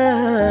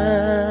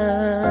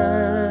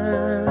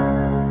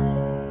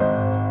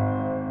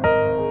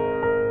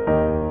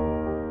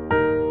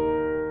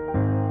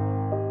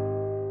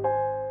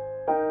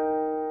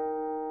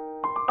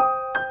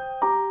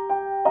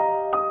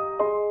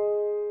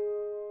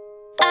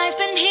 I've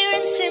been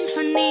hearing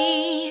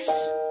symphonies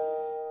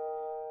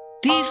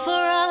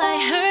before all I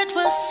heard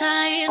was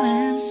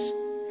silence,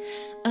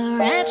 a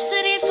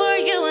rhapsody for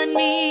you and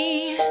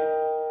me.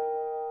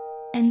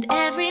 And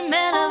every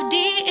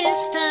melody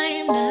is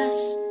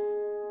timeless.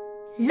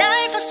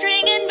 Life was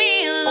string and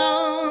be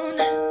alone.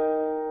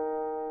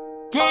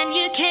 Then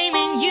you came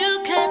and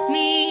you cut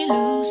me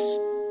loose.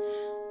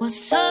 Was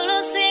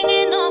solo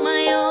singing on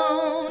my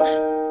own.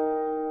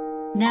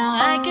 Now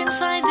I can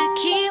find the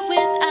key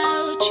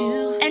without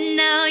you. And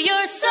now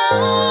your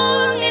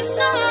song is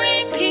on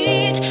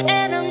repeat,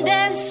 and I'm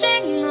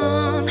dancing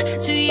on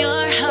to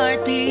your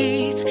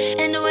heartbeat.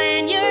 And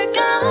when you're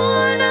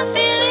gone, I'm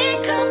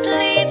feeling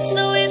complete.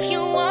 So if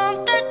you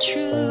want the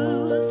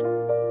truth,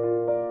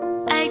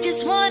 I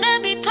just wanna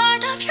be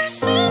part of your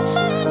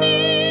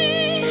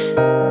symphony.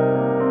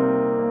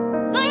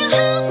 Will you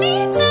hold me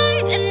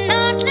tight and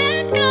not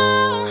let go?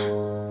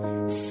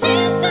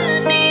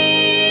 Symphony,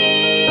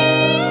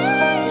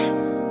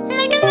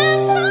 like a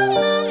love song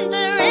on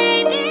the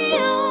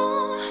radio.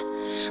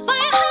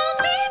 Will you hold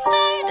me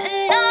tight and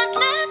not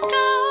let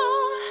go?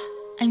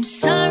 I'm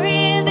sorry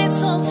if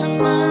it's all too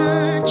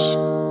much.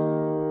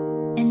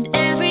 And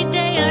every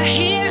day or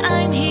here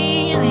I'm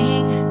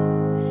healing.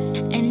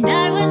 And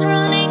I was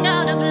running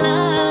out of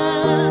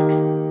luck.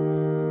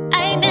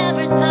 I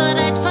never thought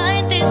I'd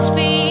find this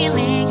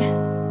feeling.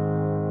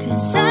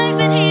 'Cause I've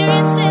been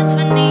hearing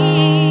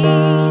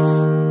symphonies.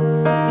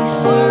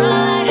 Before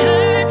all I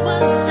heard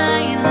was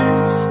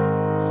silence,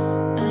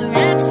 a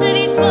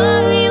rhapsody for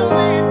you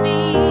and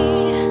me.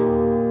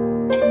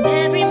 And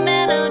every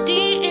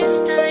melody is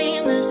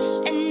timeless.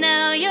 And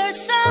now your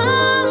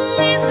song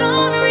is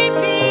on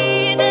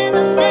repeat, and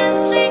I'm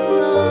dancing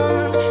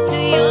on to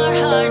your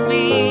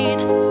heartbeat.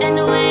 And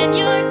when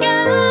you're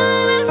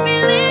gone, I'm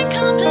feeling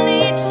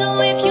complete. So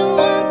if you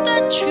want the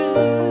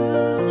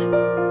truth,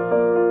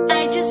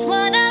 I just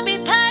wanna be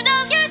part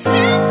of your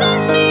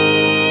symphony.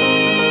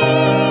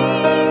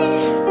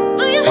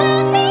 Will you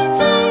hold me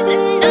tight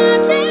and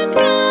not let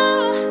go?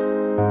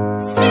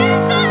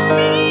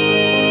 Symphony,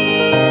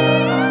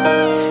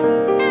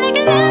 like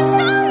a love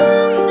song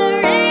on the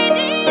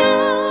radio.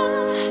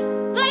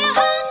 Will you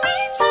hold me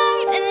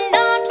tight and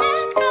not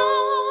let go?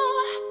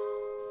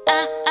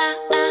 Ah, ah,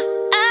 ah,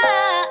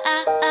 ah,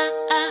 ah, ah,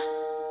 ah.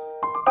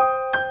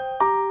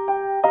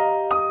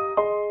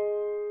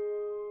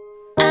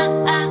 Ah,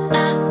 ah,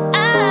 ah,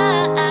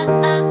 ah, ah,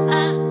 ah,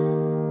 ah.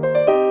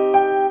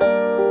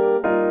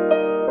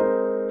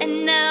 And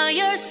now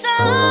your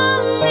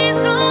song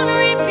is on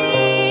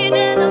repeat,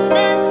 and I'm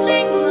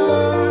dancing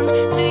on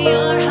to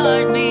your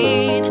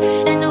heartbeat.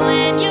 And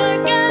when you're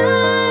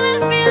gone,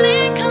 I'm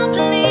feeling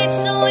complete.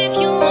 So if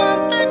you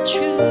want the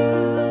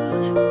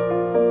truth,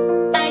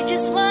 I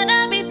just wanna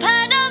be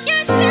part of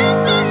your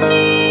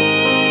symphony.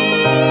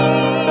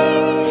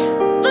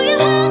 Will you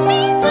hold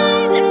me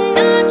tight and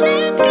not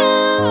let go?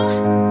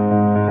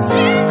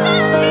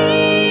 Symphony,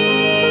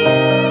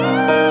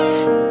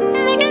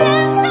 like a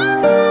love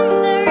song on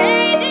the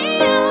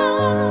radio.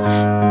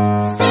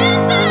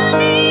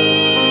 Symphony,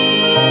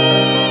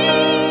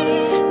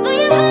 will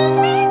you hold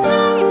me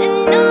tight and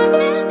not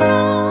let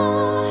go?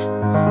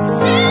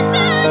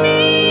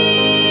 Symphony,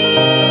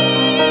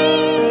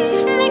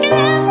 like a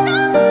love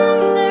song on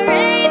the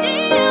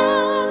radio.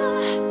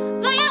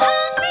 Will you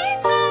hold me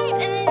tight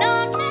and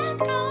not let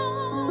go?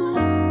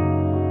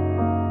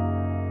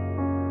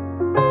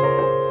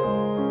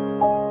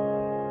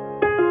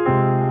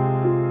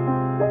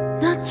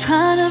 Not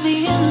trying to be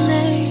in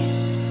there,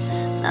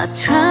 not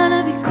trying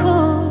to be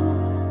cool,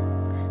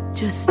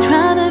 just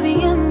trying to be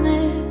in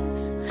this.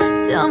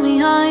 Tell me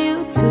how you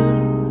do.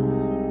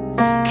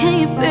 Can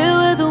you feel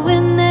where the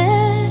wind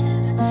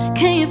is?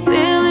 Can you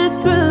feel it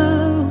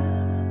through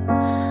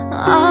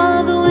all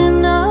the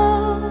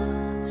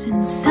windows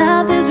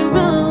inside this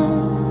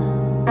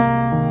room?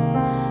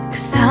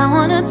 'Cause I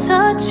wanna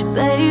touch you,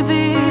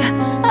 baby.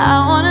 I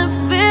wanna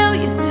feel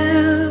you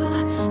too.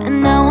 And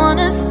I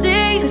wanna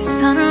see the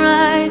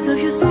sunrise of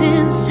your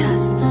sins,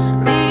 just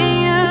me and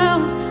you.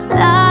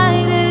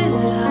 Light it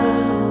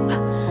up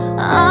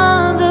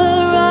on the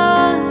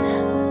run.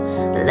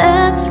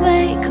 Let's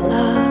make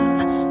love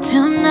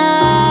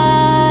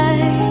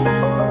tonight.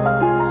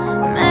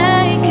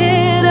 Make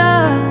it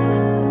up,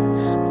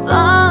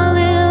 fall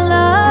in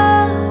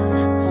love.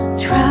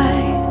 Try,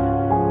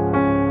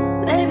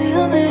 baby,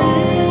 you're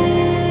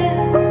there.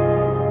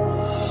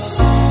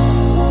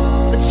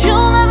 But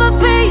you'll never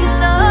be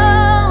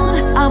alone.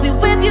 I'll be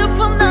with you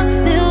from dusk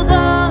till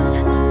dawn.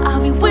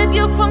 I'll be with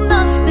you from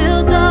dusk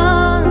till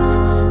dawn.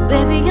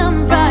 Baby, I'm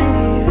right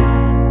here.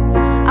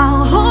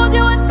 I'll hold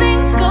you when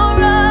things go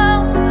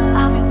wrong.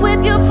 I'll be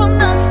with you from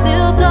dusk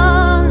till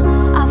dawn.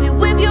 I'll be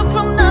with you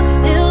from dusk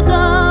till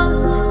dawn.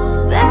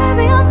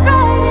 Baby, I'm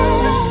right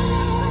here.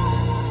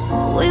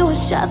 We were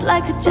shot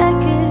like a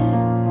jacket,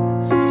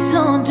 so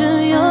do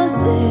your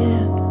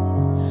zip.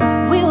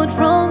 We would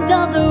roll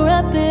down the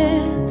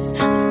rapids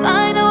to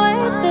find a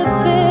wave that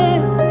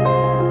fits.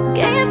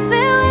 Can you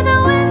feel where the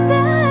wind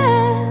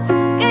is?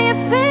 Can you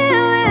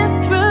feel it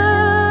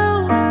through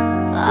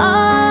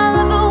all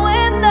of the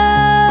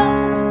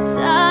windows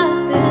inside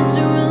this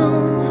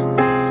room?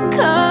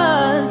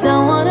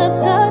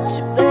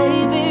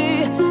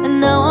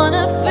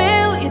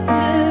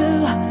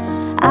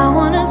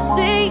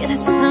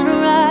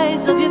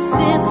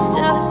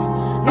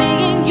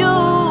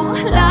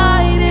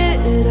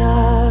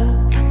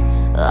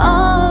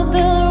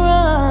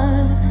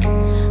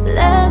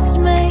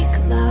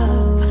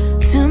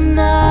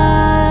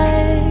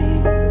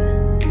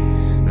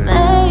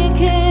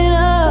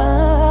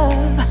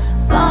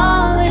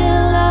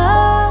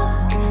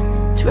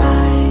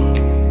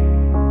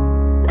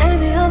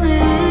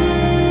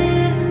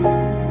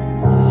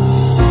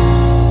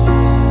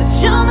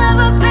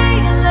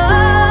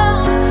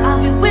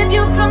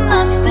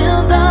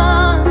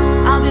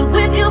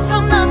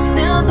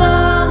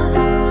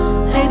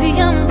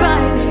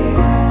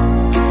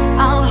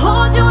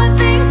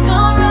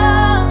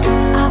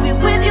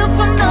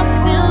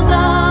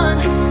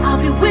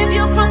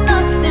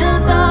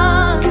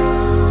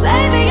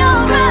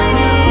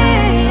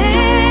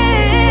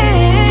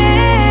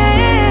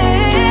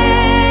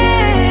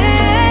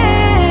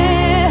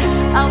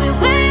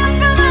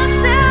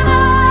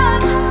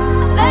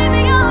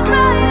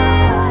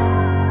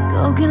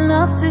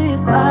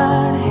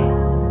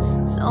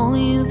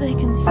 only you that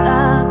can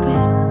stop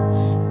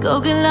it. Go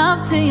get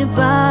love to your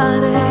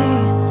body.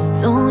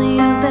 It's only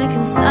you that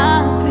can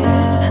stop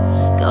it.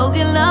 Go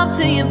get love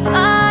to your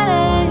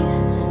body.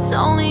 It's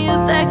only you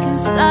that can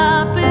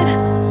stop it.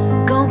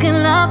 Go get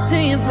love to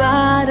your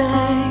body.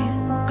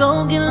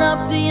 Go get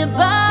love to your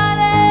body.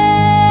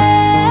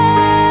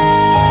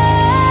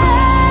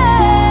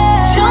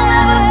 You'll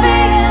never be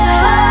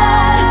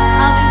alone.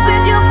 I'll be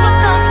with you from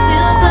dusk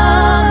till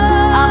dawn.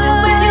 I'll be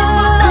with you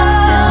from dusk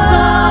till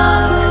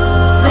dawn.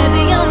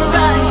 Baby, I'm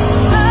right.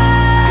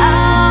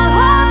 I'll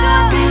hold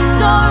your things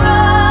go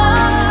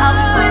wrong. I'll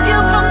be with you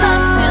from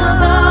dusk till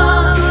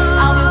dawn.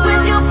 I'll be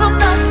with you from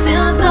dusk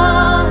till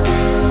dawn.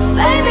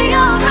 Baby,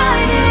 I'm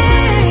right.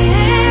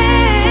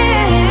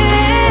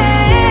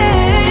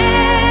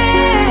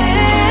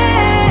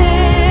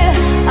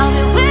 I'll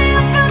be with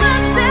you from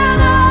dusk till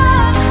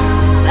dawn.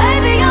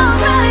 Baby, I'm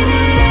right.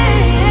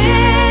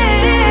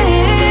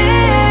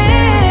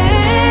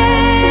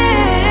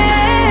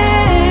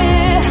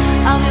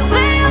 I'll be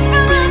with you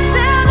from dusk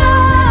till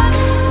dawn.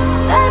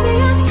 Baby,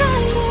 I'm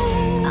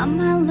right. I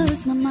might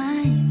lose my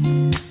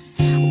mind,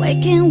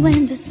 waking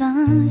when the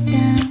sun's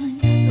down,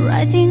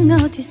 writing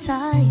all these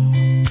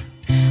eyes,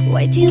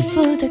 waiting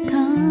for the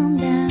calm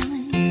down.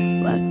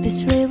 Walk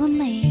this way with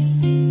me,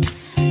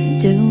 I'm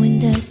doing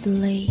this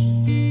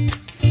late,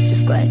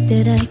 just glad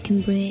that I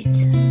can breathe.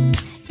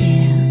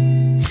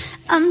 Yeah,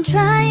 I'm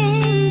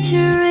trying to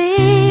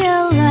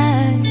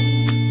realize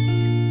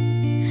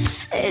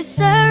it's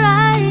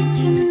alright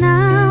to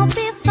now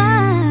be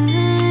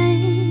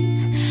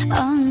fine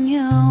on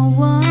your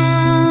own.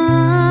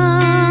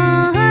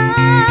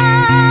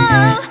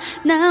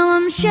 Now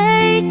I'm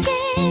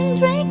shaking,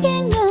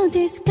 drinking all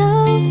this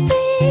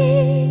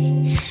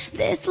coffee.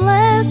 This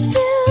last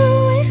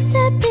few weeks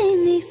have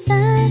been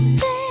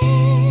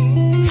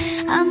exhausting.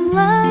 I'm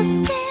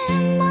lost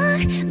in my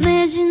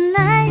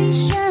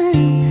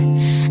imagination,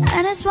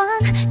 and it's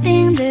one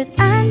thing that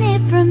I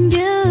need from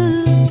you.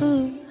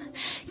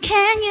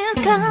 Can you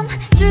come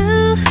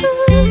through?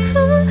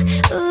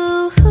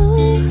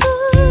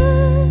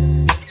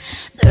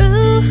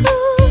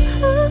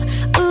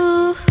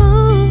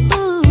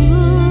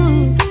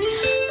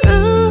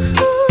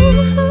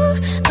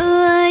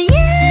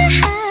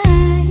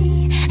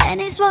 And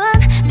it's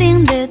one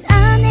thing that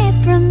I need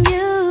from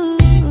you.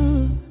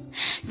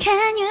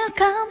 Can you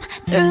come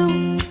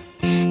through?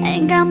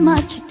 Ain't got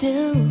much to do.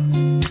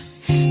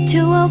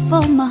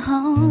 2:04 my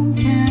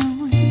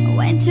hometown. I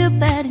went to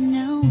bed at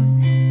noon.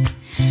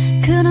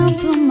 Couldn't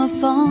put my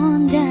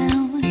phone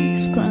down.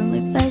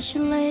 Scrolling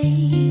facially,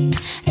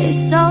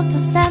 it's all the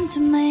same to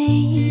me.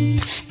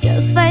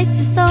 Just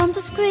faces on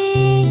the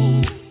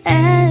screen.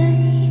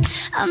 Hey,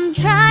 I'm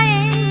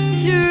trying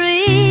to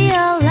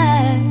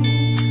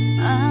realize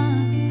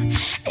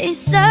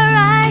it's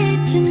alright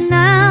to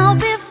now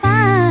be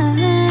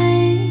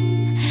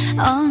fine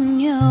on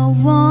your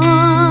own.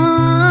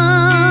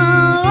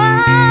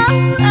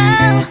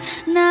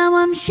 Now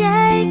I'm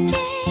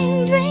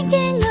shaking,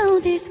 drinking all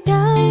this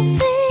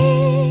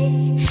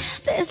coffee.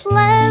 This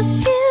last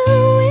few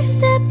weeks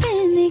have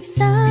been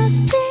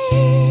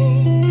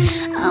exhausting.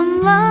 I'm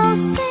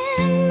lost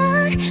in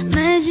my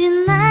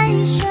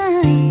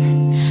imagination,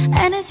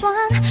 and it's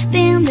one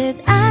thing that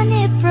I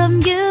need from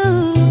you.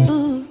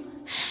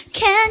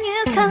 Can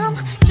you come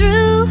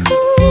through?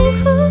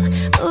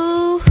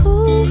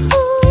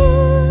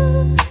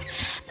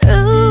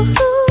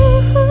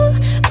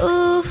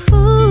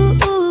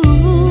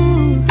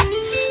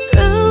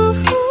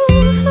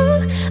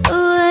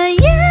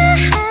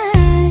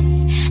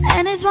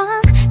 And it's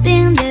one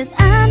thing that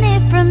I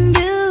need from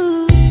you.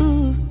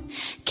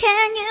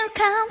 Can you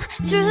come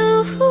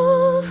through?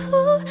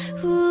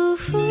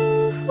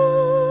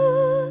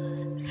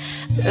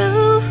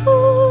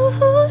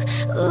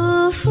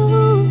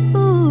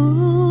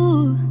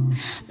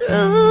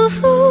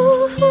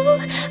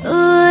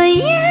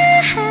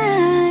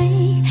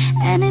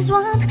 And it's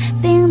one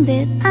thing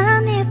that I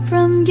need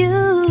from you.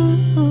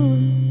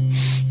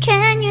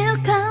 Can you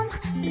come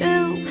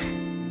through?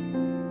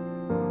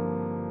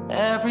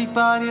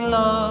 Everybody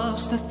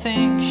loves the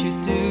things you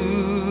do,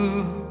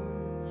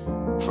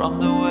 from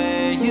the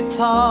way you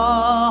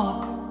talk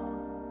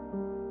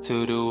to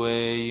the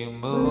way you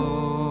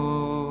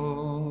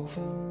move.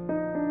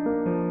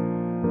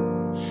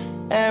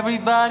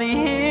 Everybody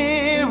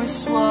here is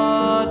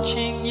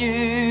watching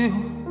you,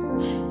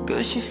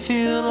 'cause you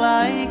feel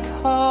like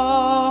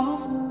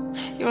home.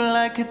 You're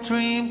like a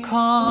dream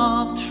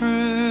come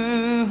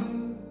true.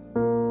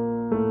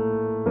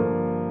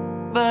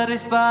 But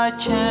if by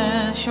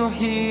chance you're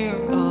here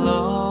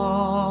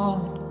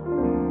alone,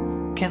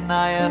 can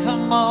I have a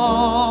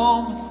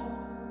moment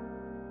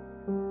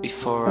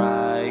before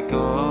I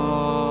go?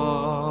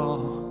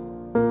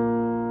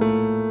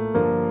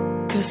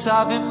 'Cause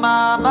I've been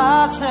by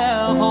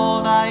myself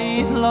all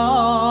night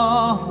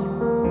long,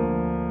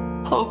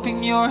 hoping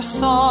you're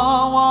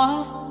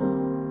someone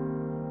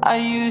I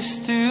used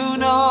to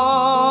know.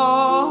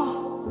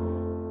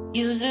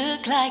 You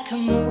look like a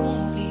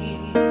movie,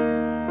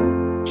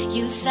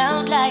 you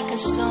sound like a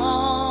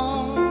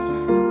song.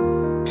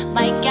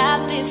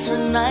 this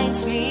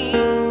reminds me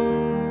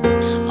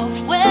of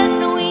when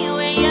we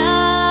were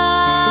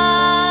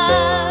young.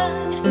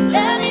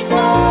 Let me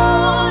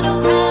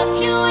photograph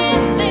you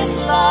in this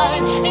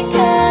light, in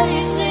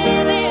case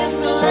it is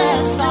the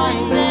last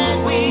time that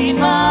we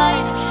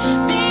might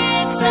be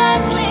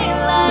exactly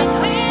like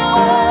we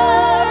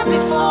were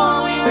before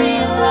we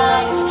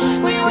realized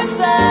we were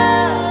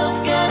sad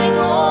of getting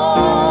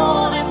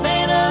old. It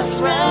made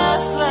us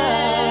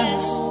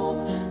restless.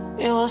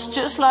 It was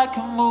just like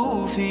a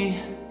movie.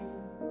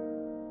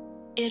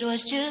 It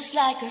was just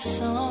like a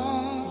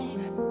song.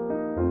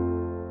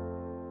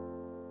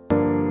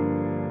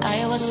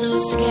 I was so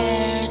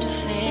scared to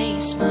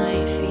face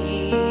my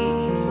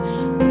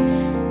fears.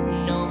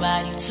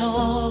 Nobody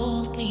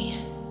told me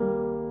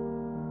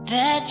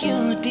that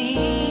you'd be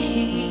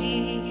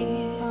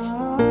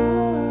here.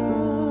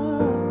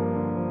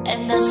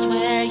 And that's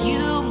where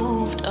you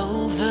moved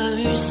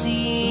overseas.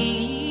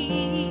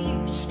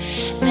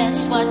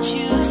 That's what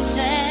you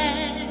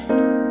said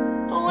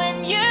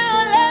when you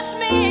left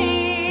me.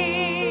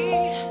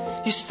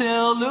 You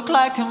still look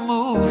like a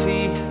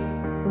movie.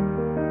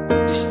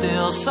 You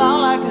still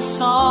sound like a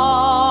song.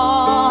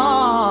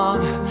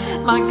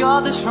 My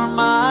God, this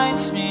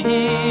reminds me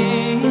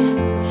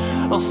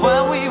of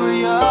when we were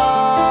young.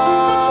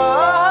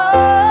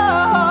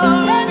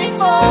 Let me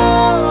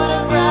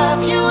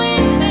photograph you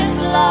in this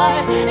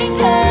light, in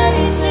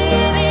case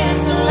it is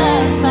the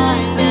last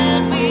time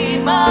that we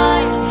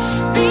might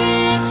be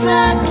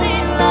exactly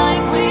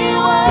like we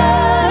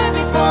were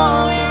before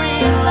we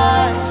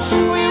realized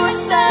we were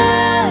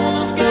sad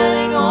of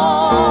getting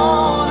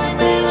old. It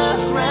made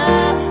us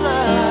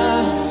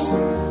restless.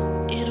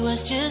 It was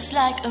just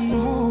like a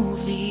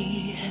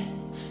movie.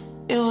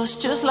 It was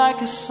just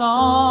like a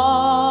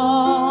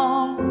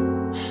song.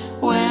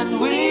 When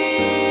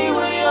we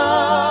were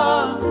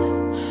young,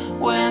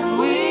 when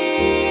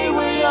we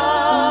were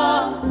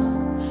young,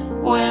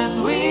 when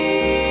we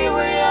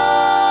were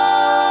young.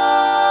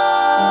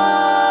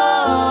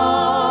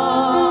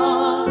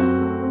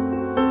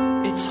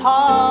 It's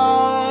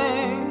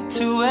hard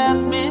to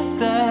admit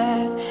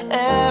that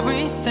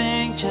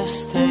everything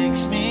just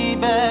takes me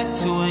back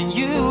to when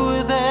you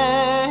were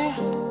there,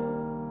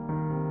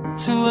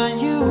 to when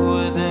you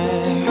were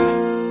there.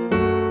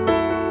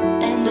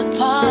 And a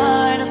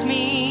part of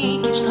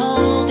me keeps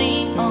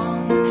holding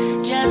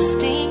on,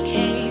 just in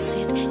case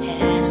it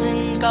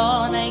hasn't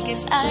gone. I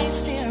guess I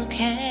still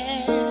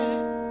care.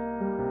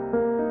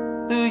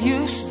 Do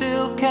you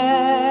still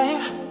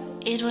care?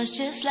 It was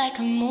just like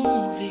a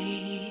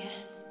movie.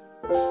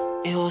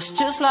 It was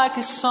just like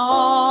a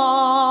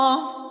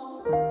song.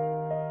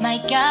 My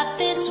God,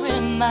 this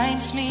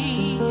reminds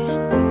me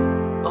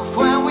of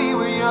when we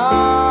were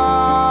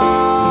young.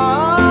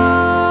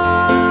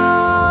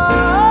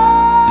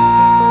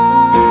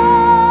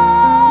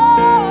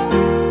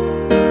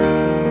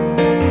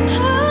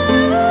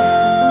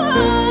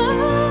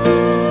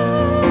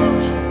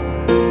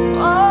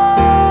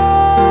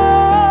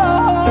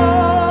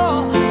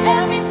 oh,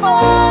 let me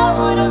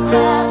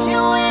photograph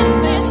you in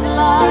this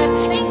light,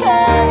 in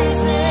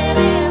case it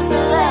is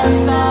the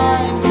last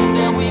time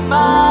that we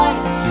might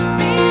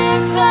be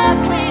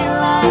exactly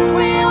like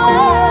we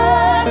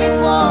were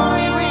before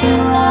we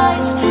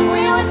realized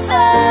we were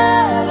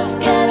sad of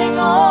getting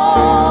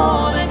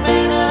old. It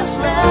made us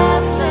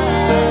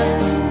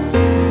restless.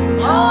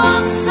 Oh,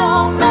 I'm so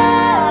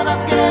mad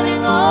I'm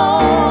getting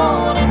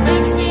old. It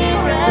makes me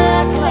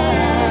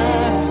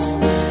reckless.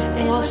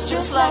 It was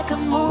just like a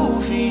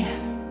movie.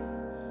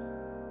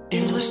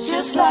 It was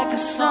just like a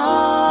song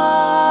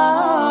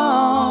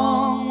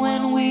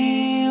when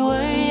we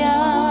were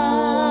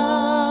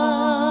young.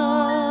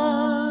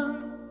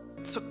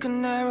 Took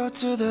an arrow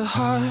to the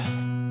heart.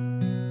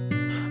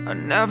 I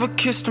never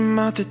kissed a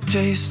mouth that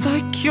tastes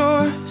like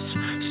yours.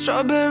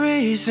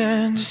 Strawberries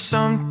and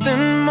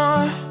something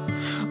more.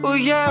 Oh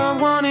yeah, I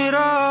want it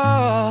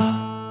all.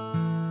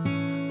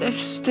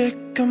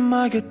 Lipstick on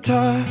my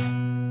guitar.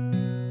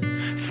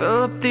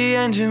 Fill up the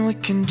engine, we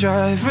can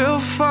drive real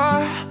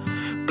far.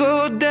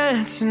 Go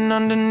dancing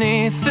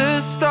underneath the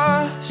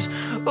stars.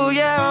 Oh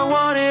yeah, I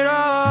want it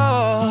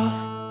all.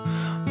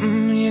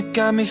 You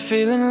got me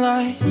feeling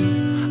like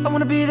I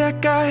wanna be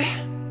that guy.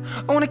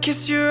 I wanna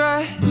kiss your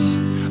eyes.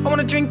 I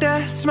wanna drink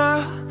that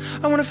smile.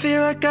 I wanna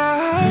feel like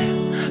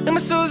like my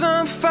soul's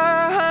on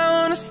fire. I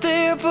wanna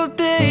stay up all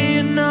day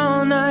and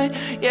all night.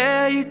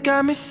 Yeah, you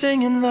got me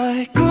singing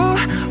like, ooh,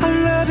 I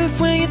love it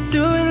when you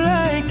do it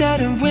like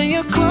that. And when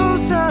you're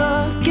close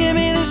up, give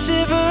me the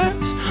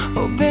shivers.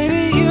 Oh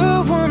baby, you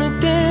wanna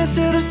dance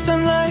till the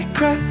sunlight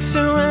cracks. So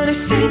when they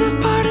say the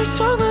party's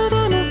over,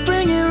 then we'll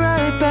bring it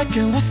right back.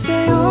 And we'll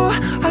say, oh,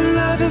 I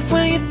love it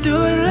when you do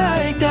it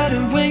like that.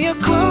 And when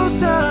you're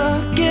close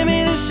up, give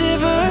me the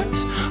shivers.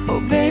 Oh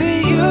baby,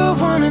 you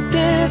wanna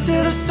dance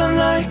till the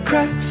sunlight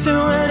cracks. So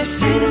when they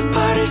say the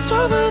party's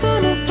over, then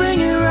we'll bring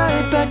it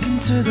right back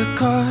into the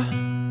car.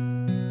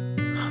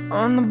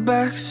 On the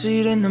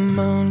backseat in the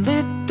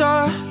moonlit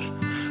dark.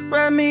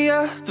 Wrap me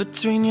up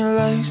between your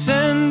legs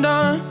and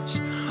arms.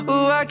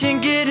 Oh, I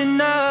can't get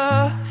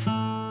enough.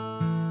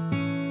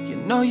 You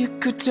know know you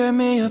could tear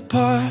me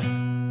apart,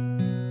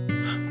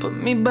 put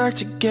me back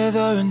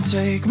together and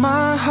take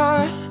my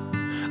heart.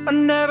 I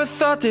never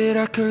thought that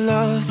I could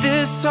love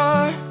this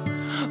hard.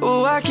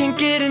 Oh, I can't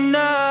get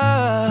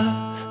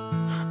enough.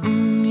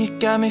 You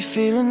got me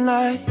feeling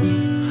like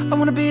I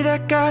wanna be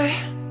that guy.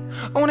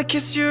 I wanna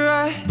kiss your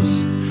eyes,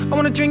 I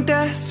wanna drink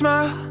that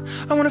smile,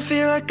 I wanna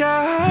feel like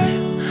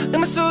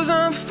my soul's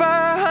on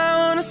fire. I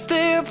wanna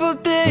stay up all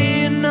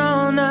day and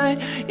all night.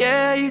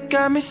 Yeah, you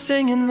got me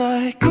singing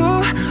like,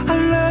 oh, I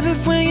love it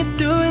when you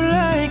do it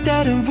like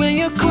that. And when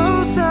you're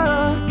close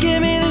up, give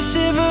me the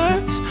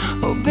shivers.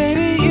 Oh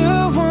baby, you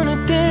wanna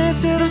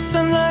dance till the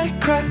sunlight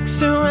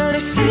cracks. And when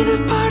they say the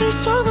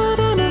party's over,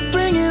 then we'll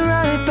bring it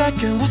right back.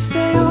 And we'll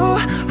say, oh,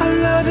 I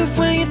love it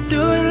when you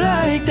do it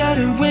like that.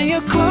 And when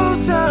you're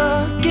close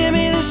up, give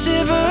me the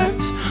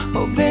shivers.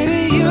 Oh baby,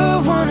 you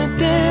wanna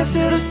dance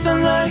till the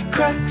sunlight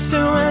cracks.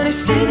 And when they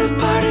say the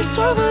party's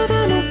over,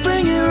 then we'll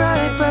bring it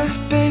right back.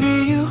 Baby,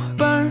 you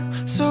burn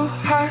so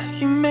hot,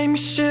 you make me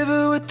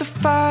shiver with the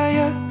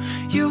fire.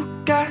 You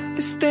got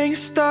this thing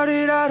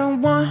started, I don't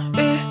want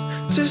it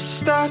to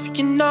stop.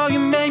 You know you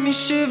make me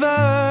shiver.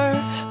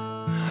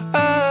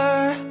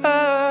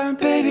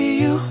 Baby,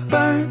 you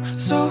burn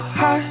so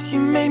hot, you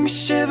make me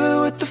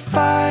shiver with the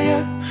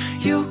fire.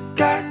 You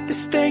got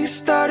this thing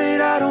started,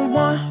 I don't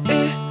want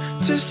it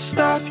to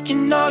stop. You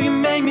know you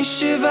make me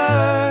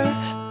shiver.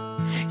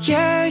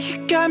 Yeah,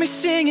 you got me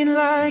singing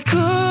like, oh,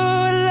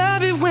 I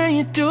love it when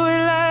you do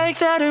it like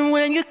that. And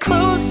when you're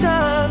close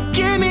up,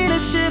 give me the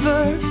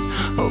shivers.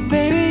 Oh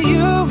baby,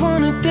 you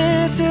wanna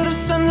dance till the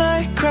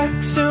sunlight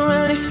cracks. And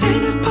when they say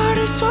the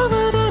party's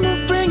over, then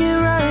we'll bring it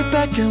right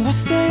back. And we'll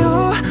say,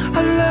 oh,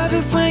 I love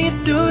it when you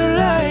do it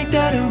like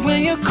that. And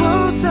when you're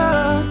close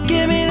up,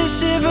 give me the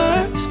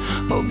shivers.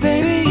 Oh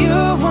baby, you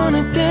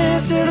wanna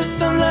dance till the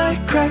sunlight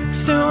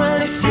cracks. And when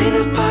they say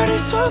the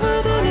party's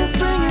over, then we'll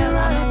bring it right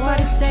back. I know what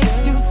it takes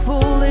to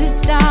pull this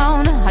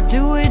down. I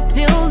do it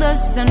till the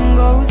sun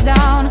goes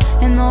down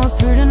and all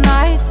through the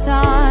night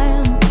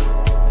time.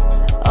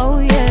 Oh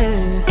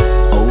yeah,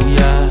 oh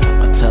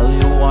yeah, I tell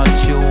you what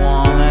you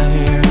wanna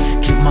hear.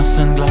 Keep my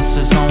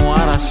sunglasses on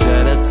while I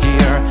shed a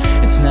tear.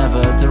 It's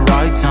never the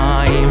right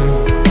time.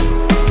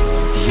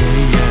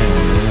 Yeah,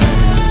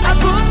 yeah. I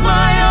put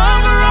my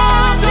arm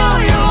around, tell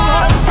you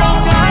how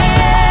strong I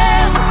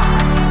am.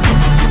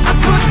 I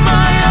put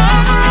my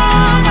arm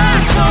around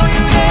and show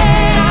you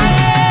that I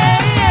am.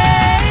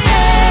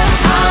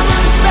 I'm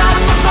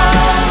unstoppable.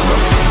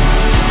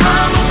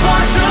 I'm a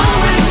portion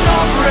with no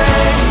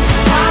break.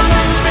 I'm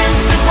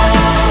invincible.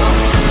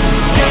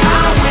 Yeah,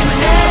 I win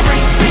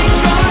every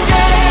single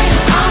game.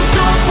 I'm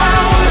so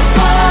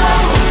powerful.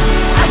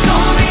 I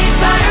don't need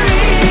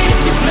batteries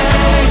to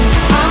play.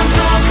 I'm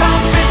so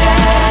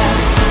confident.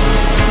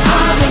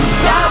 I'm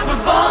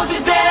unstoppable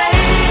today.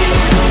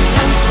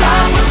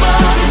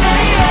 Unstoppable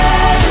today.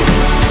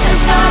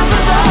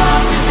 Unstoppable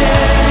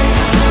today.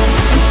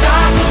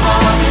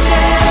 Unstoppable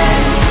today.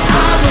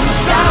 I'm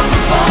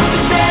unstoppable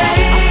today.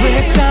 Play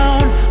a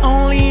clown,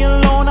 only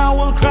alone I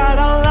will cry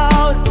out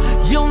loud.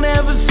 You'll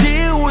never see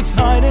what's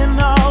hiding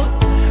out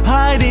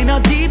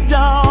deep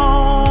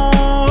down.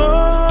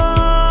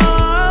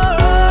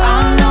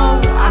 I know,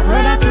 I've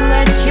heard I can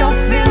let your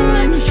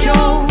feelings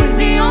show. It's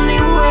the only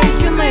way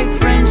to make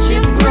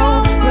friendships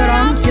grow. But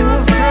I'm too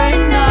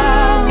afraid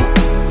now.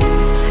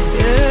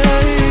 Yeah,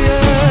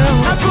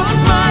 yeah. I put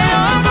my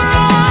arm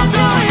around,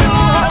 tell you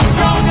how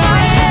strong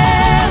I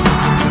am.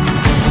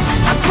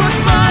 I put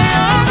my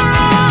arm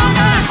around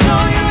and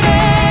show you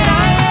that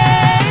I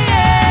am.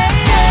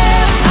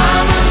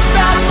 I'm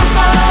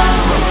unstoppable.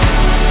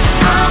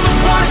 I'm a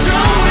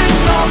portion with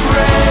no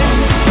break.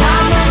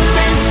 I'm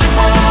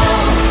invincible.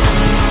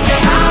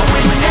 Yeah, I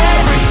win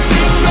every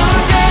single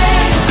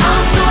game.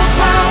 I'm so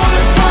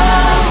powerful.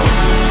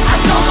 I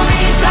don't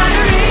need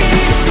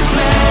batteries to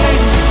play.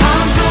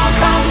 I'm so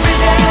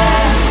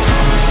confident.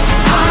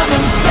 I'm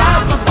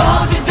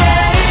unstoppable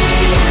today.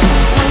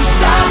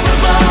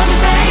 Unstoppable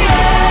today.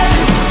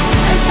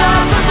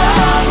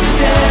 Unstoppable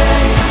today.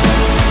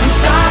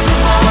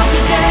 Unstoppable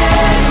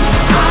today.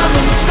 I'm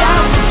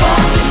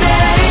unstoppable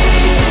today.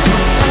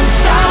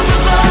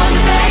 Unstoppable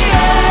today.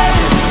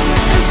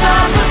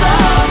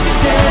 Unstoppable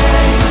today.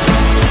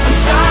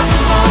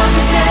 Unstoppable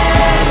today.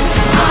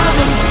 I'm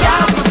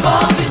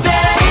unstoppable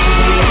today.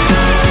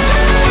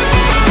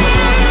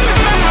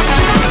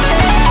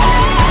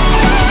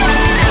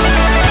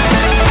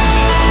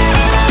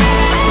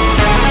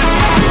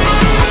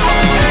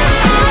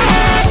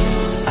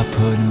 I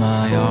put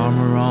my arm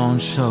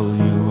around, show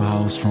you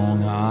how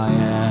strong I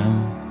am.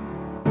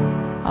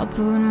 I'll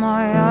put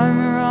my arm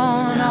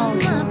around. I'll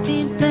Might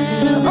be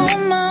better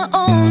on my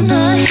own.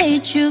 I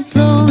hate you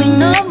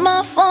blowing up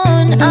my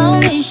phone. I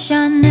wish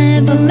I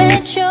never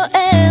met your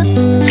ass.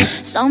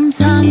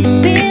 Sometimes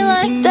it be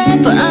like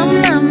that, but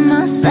I'm not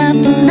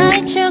myself the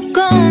night you're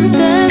gone.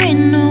 There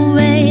ain't no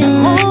way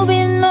I'm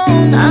moving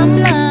on. I'm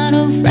not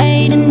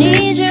afraid, I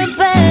need you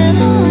bad.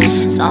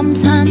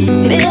 Sometimes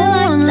it be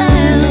like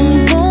that.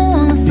 We go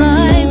on a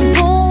flight, we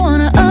go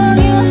on a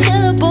argue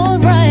until the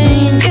boat right.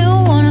 And you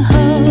wanna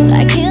hug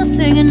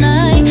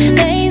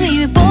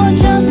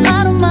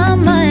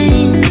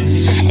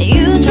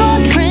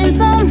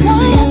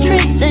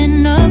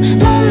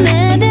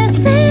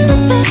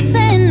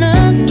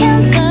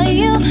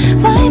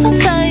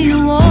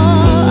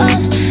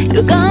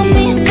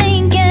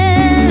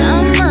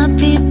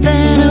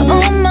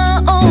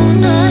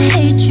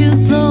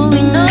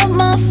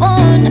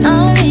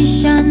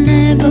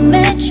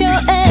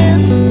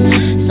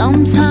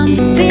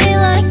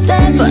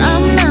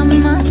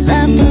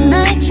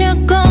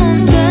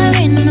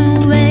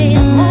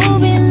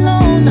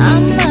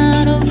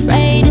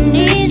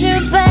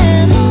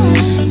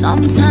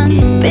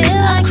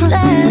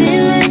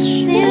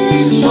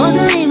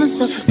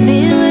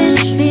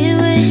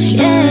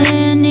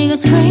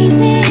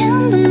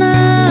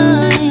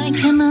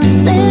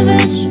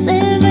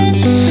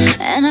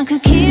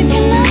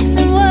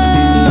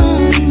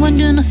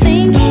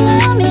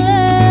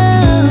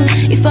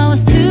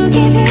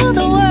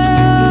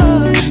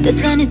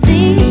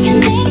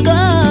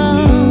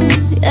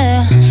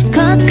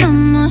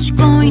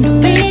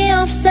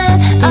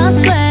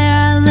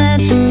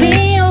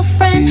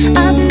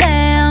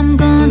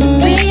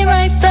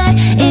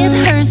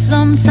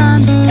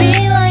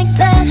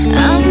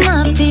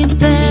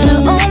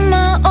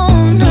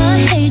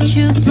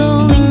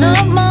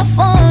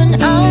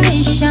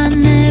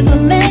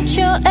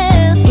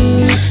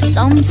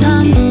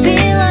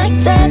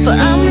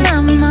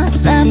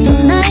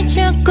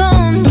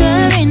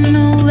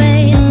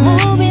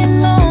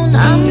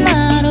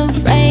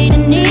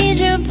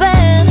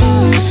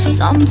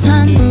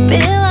Sometimes it be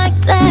like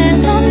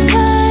that.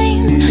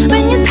 Sometimes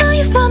when you thought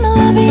you found the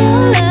love of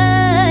your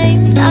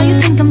life, now you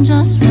think I'm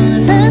just one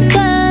of those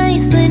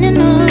guys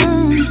leaning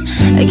on.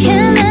 I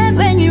can't let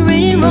when you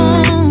read it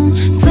wrong.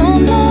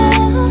 Don't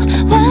know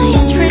why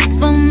you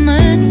trip on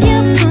us. You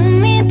put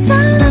me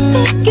down, I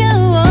figure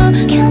out.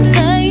 Can't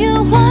tell you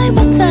why,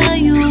 but tell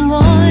you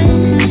what.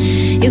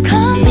 You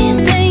caught me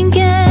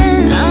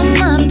thinking I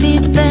might be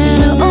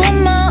better on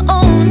my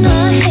own.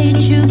 I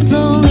hate you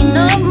blowing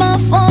up my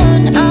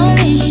phone. I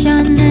wish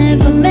I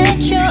never met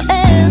your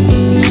ass.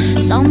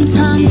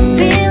 Sometimes it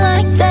be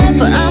like that,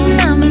 but I'm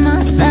not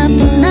myself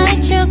the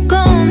night you're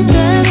gone.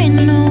 There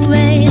ain't no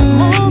way I'm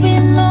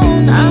moving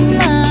alone. I'm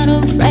not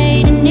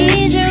afraid I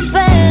need your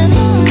bed.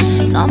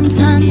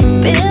 Sometimes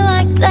it be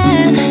like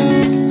that.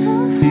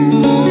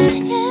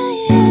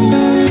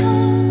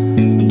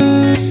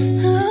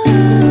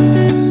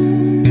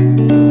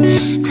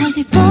 Cause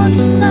you both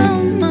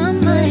sound my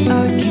mind. I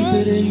keep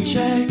it in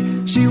check.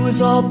 She was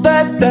all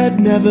bad,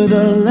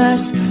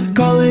 nevertheless.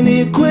 Calling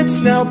it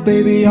quits now,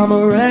 baby, I'm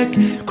a wreck.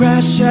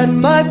 Crash at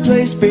my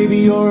place, baby,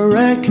 you're a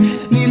wreck.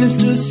 Needless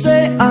to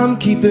say, I'm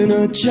keeping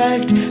her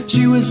checked.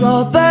 She was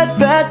all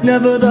bad,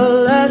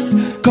 nevertheless.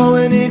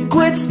 Calling it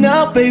quits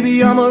now,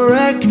 baby, I'm a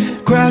wreck.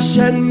 Crash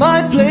at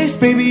my place,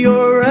 baby, you're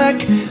a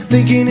wreck.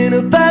 Thinking in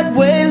a bad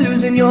way,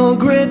 losing your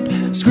grip.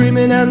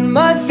 Screaming at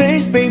my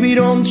face, baby,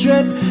 don't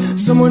trip.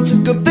 Someone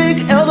took a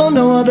big L, don't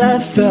know how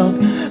that felt.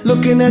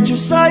 Looking at you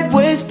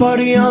sideways,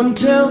 party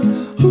until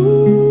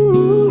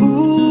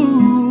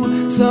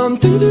some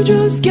things I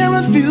just can't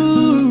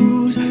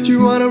refuse. You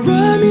wanna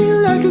ride me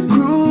like a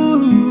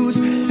cruise,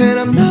 and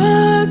I'm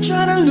not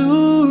trying to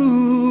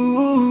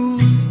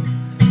lose.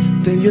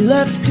 Then you're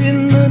left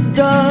in the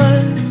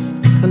dust,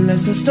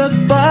 unless I stuck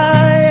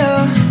by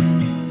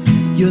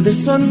you. You're the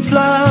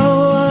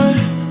sunflower.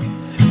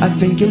 I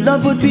think your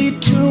love would be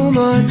too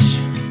much,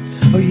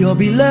 or you'll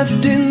be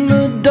left in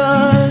the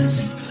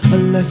dust,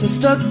 unless I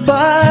stuck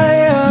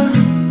by you.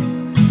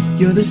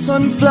 You're the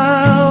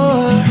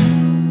sunflower.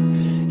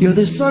 You're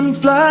the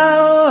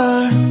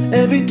sunflower.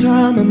 Every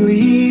time I'm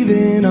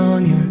leaving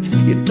on you,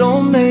 you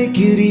don't make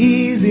it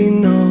easy,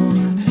 no.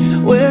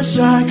 Wish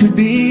I could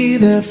be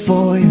there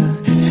for you.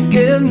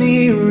 Give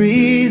me a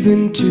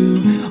reason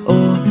to.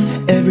 Or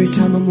every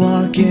time I'm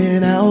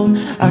walking out,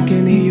 I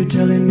can hear you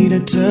telling me to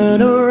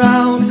turn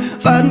around.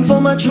 Fighting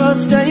for my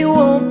trust and you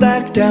won't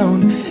back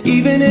down,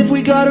 even if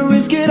we gotta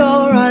risk it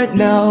all right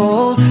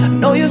now. I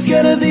know you're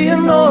scared of the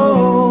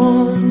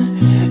unknown.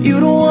 You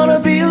don't wanna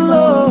be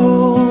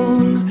alone.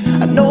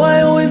 I know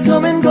I always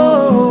come and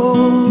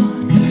go,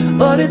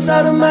 but it's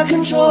out of my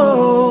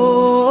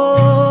control.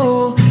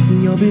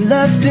 And you'll be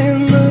left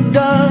in the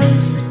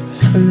dust,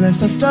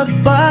 unless I stuck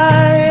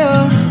by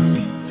you.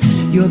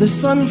 You're the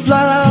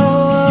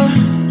sunflower.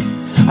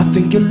 I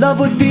think your love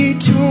would be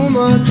too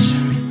much,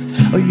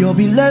 or you'll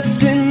be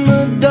left in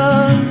the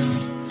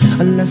dust,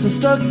 unless I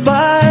stuck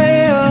by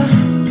you.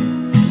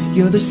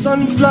 You're the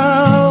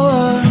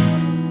sunflower.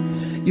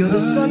 You're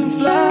the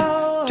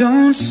sunflower.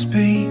 Don't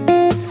speak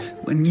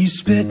when you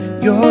spit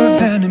your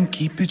venom,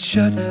 keep it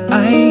shut.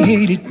 I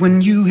hate it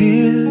when you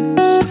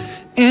hiss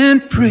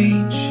and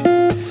preach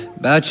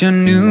about your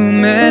new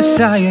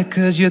messiah,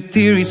 cause your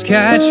theories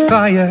catch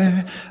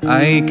fire.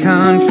 I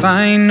can't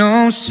find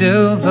no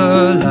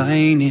silver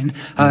lining.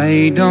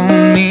 I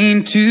don't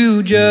mean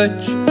to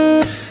judge,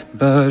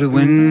 but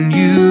when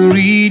you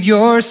read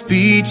your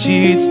speech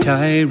it's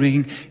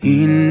tiring.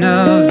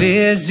 Enough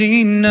is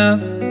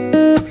enough.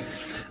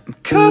 I'm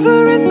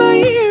covering my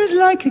ears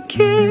like a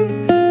kid.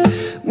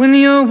 When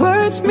your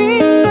words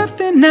mean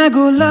nothing, I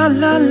go la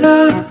la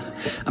la.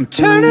 I'm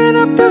turning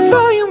up the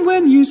volume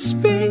when you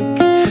speak,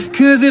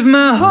 cause if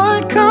my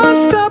heart can't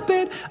stop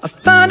it, I'll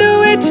find a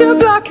way to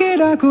block it.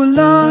 I go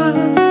la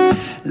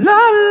la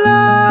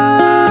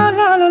la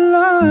la la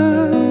la.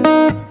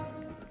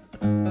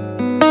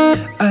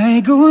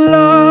 I go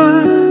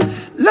la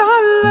la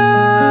la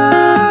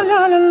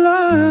la la la.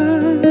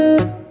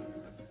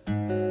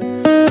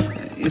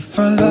 If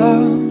our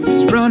love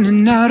is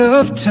running out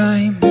of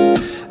time,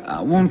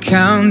 I won't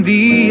count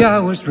the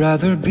hours,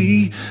 rather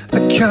be a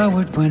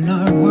coward when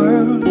our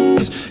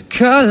worlds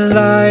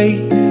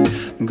collide.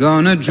 I'm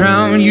gonna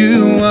drown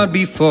you out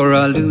before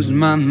I lose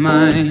my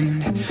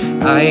mind.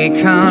 I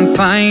can't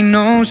find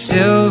no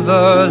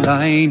silver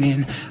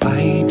lining.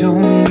 I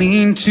don't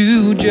mean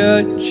to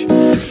judge,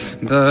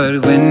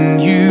 but when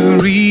you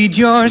read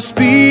your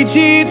speech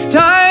it's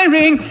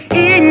tiring.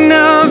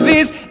 Enough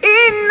is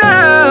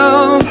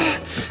enough.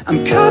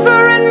 I'm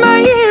covering my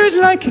ears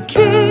like a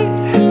kid.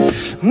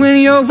 When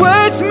your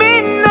words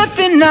mean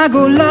nothing, I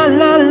go la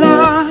la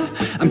la.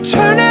 I'm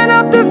turning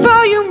up the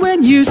volume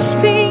when you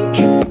speak,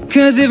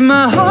 cause if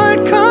my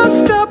heart can't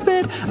stop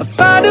it, I'll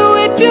find a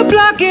way to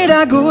block it.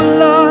 I go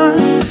la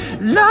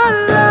la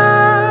la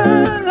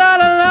la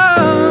la la.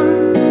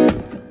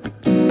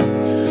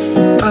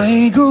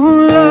 I go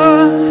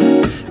la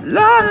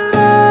la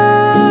la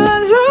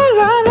la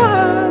la la.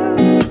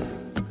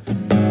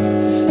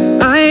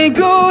 I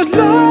go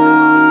la.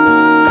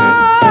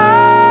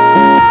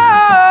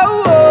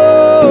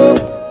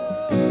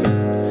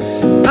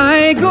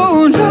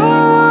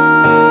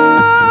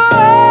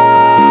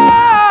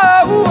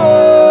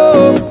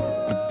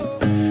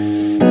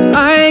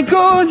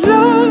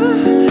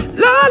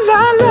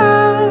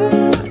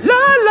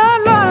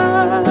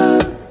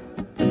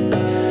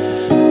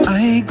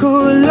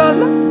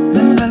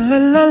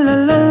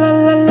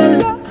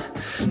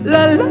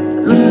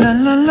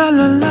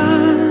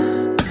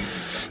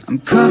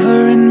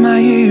 whisper in my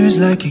ears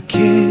like a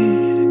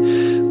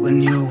kid.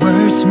 When your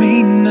words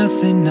mean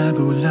nothing, I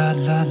go la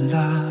la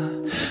la.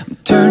 I'm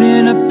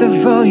turning up the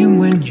volume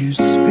when you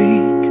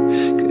speak,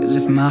 'cause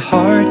if my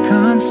heart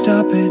can't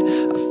stop it,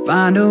 I'll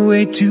find a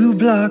way to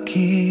block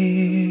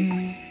it.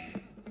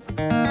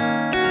 I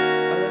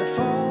let it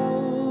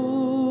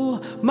fall,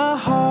 my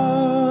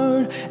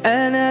heart,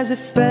 and as it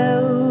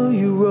fell,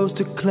 you rose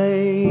to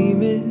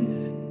claim it.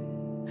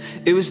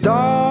 It was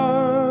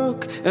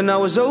dark and I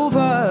was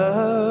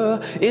over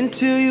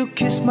until you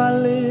kissed my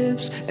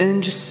lips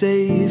and just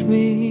saved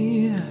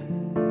me.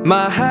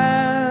 My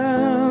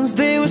hands,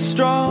 they were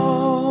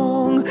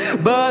strong,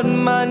 but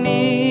my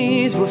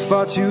knees were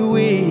far too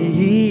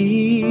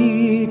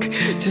weak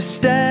to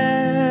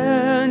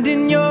stand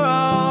in your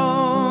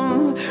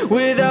arms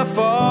without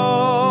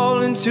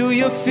falling to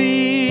your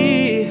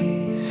feet.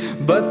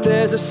 But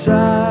there's a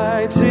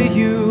side to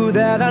you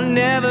that I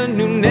never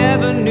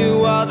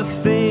knew. All the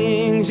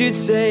things you'd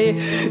say,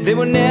 they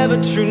were never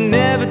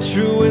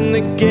true. In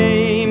the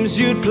games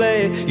you'd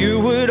play, you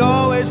would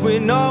always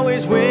win.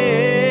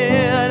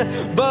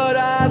 But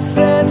I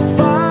set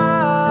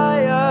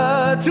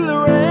fire to the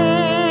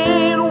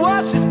rain,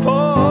 watch it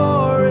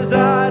pour as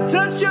I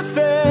touch your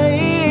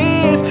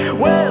face.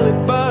 Well, it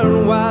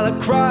burned while I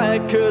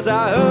cried, 'cause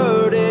I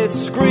heard it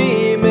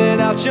screaming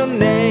out your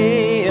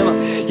name.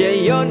 Yeah,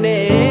 your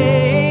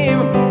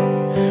name.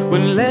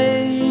 When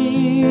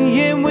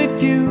laying with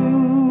you,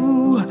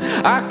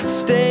 I could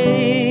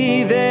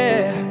stay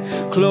there,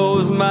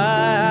 close my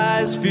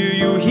eyes, feel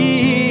you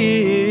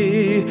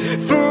here.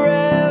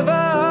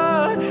 Forever,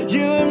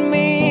 you and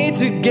me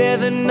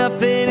together,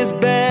 nothing is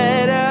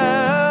better.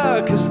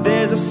 'Cause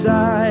there's a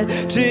side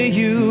to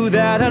you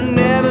that I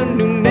never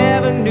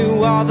knew.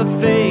 All the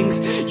things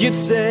you'd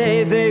say,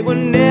 they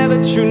were never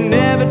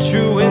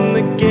true. In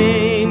the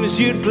games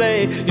you'd play,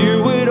 you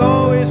would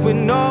always win.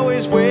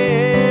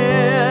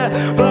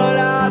 But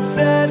I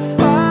set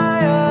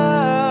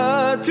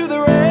fire to the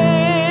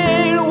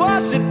rain,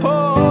 watch it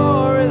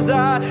pour as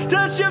I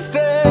touch your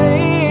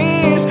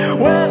face.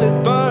 Well, it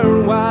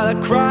burned while I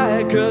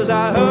cried, 'cause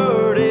I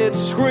heard it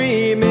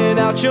screaming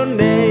out your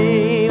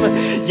name.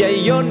 Yeah,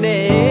 your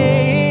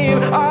name.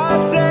 I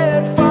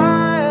set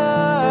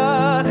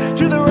fire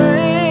to the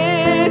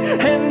rain,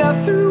 and I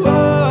threw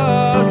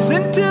us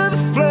into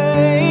the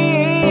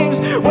flames.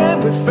 When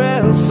we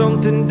fell,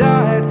 something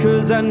died,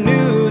 'cause I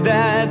knew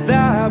that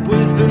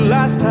was the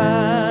last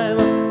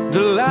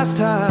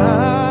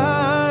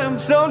time.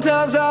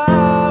 Sometimes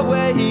I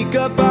wake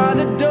up by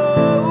the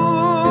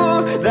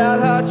door, that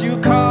heart you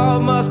call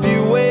must be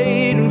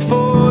waiting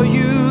for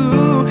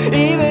you.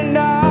 Even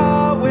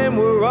now when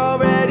we're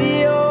already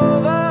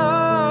over,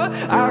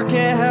 I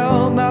can't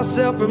help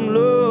myself from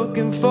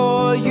looking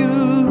for you.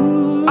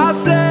 I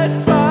set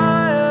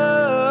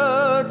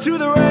fire to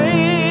the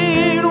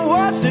rain,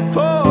 watched it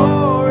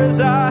pour as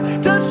I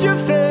touched your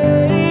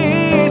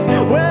face.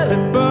 Well,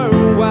 it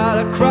burned while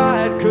I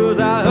cried, 'cause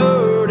I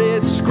heard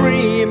it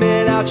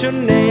screaming out your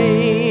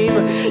name.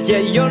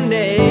 Yeah, your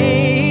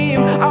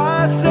name.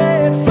 I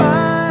set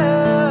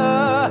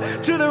fire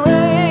to the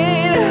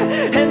rain,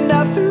 and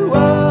I threw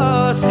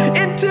us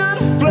into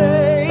the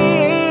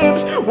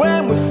flames.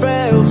 When we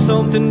fell,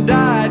 something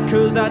died,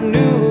 'cause I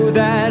knew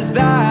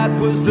that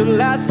was the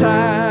last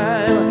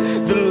time.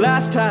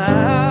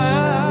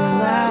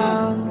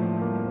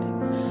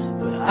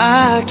 But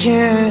I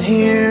can't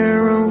hear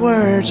a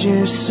word you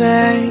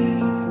say.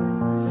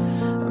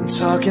 I'm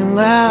talking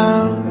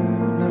loud,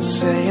 not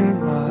saying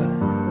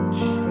much.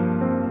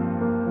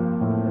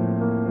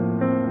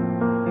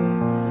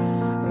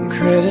 I'm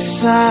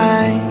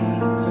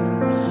criticized,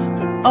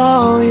 but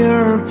all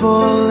your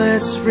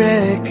bullets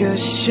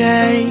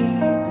ricochet.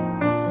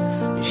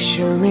 You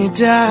shoot me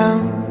down,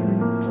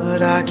 but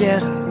I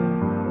get up.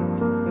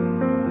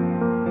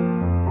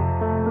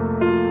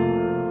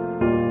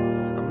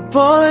 I'm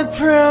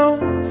bulletproof,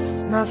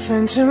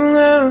 nothing to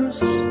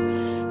lose.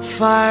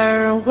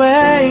 Fire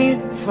away,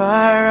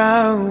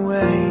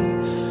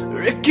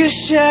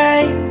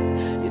 ricochet.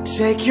 You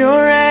take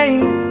your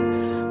aim,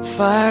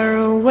 fire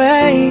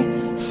away.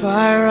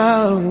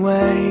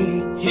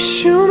 You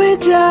shoot me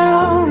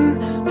down,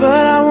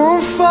 but I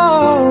won't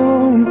fall.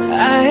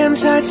 I am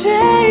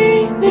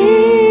titanium.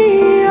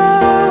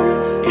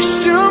 You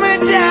shoot me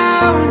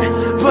down,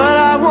 but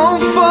I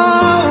won't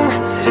fall.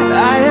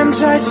 I am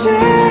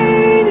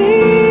titanium.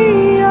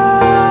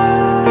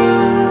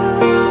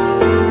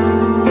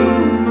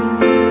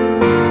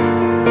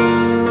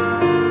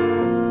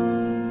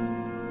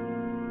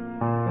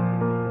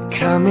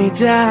 Cut me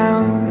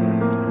down,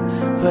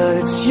 but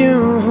it's you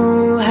who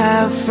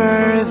have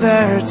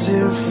further to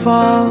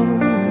fall.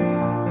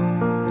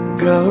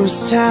 Ghost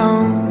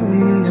town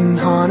and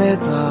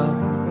haunted love.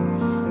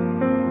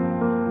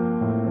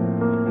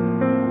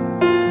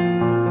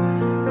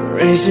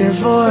 Raise your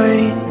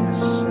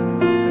voice.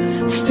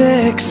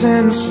 Sticks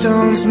and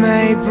stones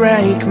may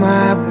break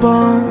my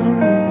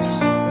bones.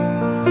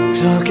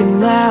 Talking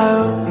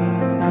loud,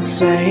 not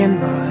saying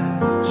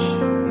much.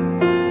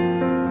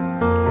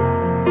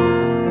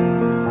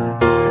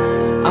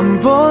 I'm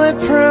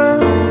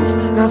bulletproof,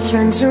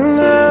 nothing to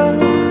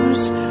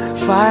lose.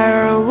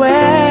 Fire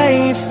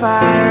away,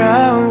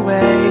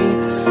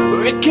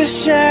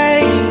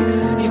 ricochet,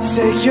 you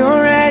take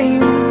your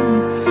aim.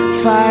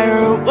 Fire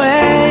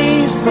away,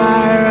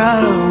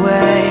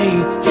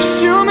 you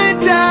shoot me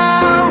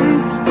down,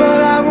 but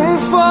I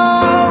won't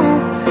fall.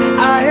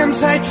 I am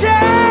titanium.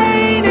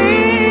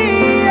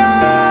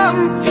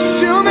 You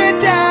shoot me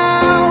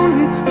down,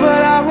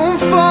 but I won't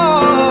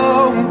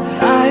fall.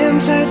 I am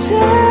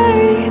titanium.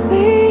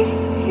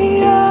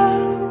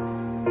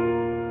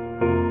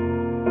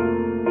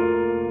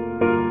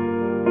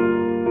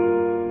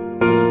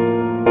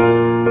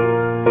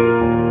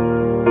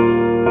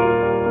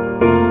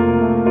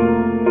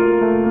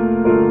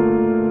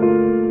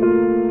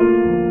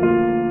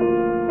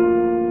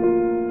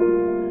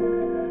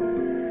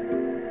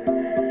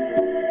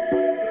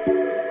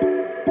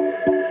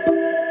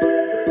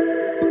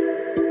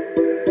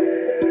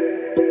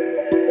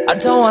 I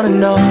don't wanna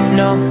know,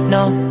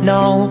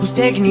 no, who's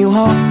taking you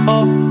home,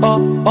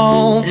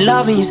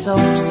 loving you so,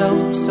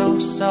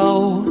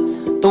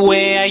 the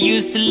way I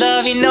used to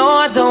love you. No,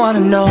 I don't wanna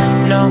know,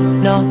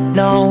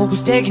 no,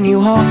 who's taking you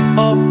home,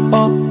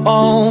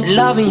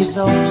 loving you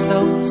so,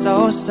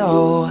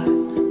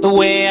 the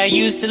way I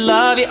used to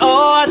love you.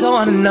 Oh, I don't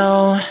wanna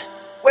know.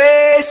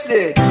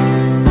 Wasted.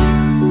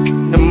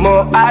 The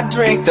more I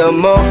drink, the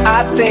more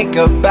I think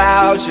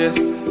about you.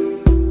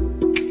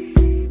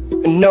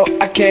 No,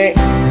 I can't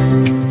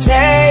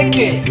take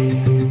it.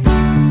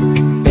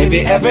 Baby,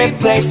 every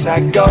place I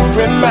go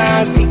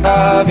reminds me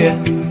of you.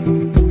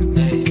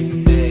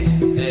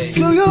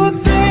 Do you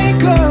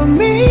think of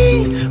me,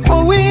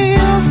 what we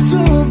used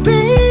to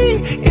be?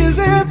 Is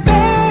it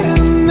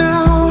better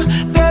now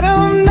that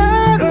I'm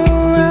not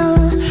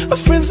around? My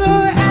friends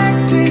are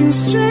acting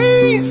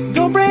strange,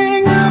 don't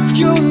bring up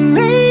your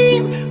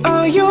name.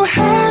 Are you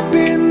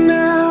happy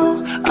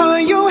now?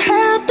 Are you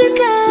happy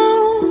now?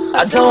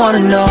 I don't wanna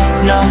know,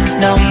 no,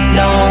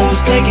 who's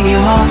taking you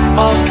home,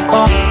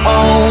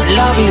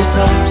 loving you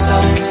so,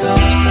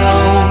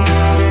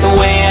 the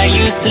way I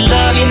used to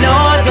love you. No,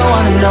 I don't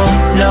wanna know,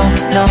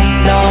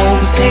 no,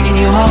 who's taking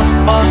you home,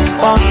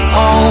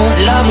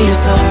 loving you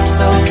so,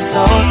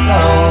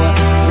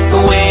 the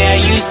way I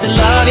used to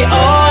love you.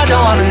 Oh, I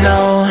don't wanna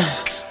know.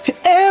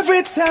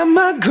 Every time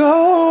I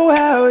go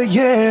out,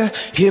 yeah,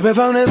 hear it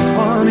from this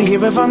one,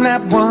 hear it from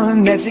that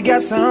one, that you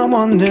got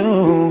someone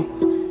new.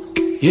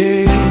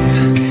 Yeah,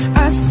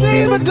 I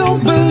say but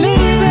don't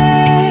believe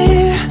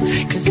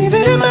it, cause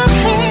even in my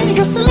head,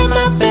 you're still in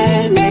my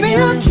bed. Maybe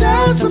I'm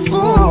just a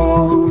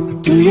fool.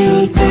 Do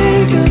you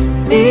think of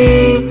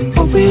me,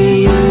 what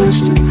we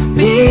used to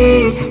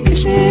be?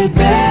 Is it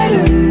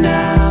better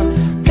now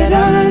that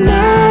I'm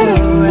not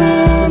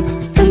around?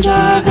 Friends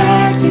are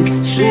acting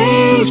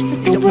strange,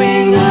 they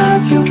bring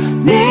up your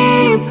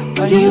name.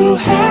 Are you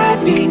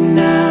happy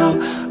now?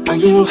 Are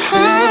you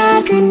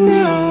happy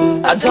now?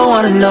 I don't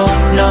wanna know,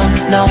 no,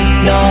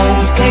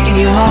 who's taking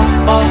you home,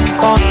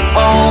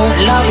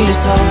 loving you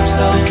so,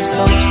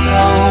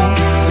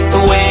 the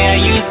way I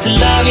used to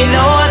love you.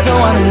 No, I don't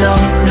wanna know,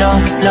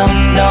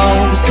 no,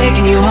 who's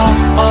taking you home,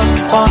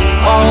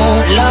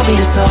 loving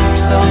you so,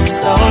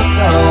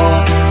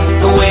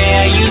 the way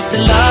I used to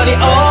love you.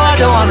 Oh, I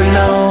don't wanna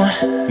know.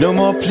 No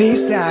more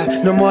please stop,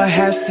 no more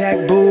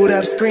hashtag booed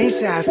up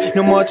screenshots.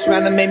 No more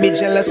trying to make me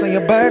jealous on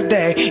your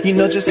birthday. You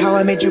know just how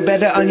I made you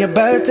better on your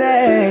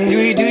birthday. Do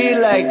you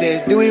like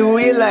this? Do we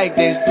like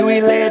this? Do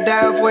we lay it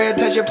down for you,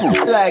 touch your poop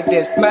like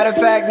this? Matter of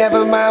fact,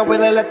 never mind,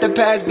 will I let the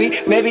past be?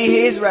 Maybe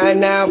he's right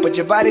now, but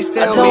your body's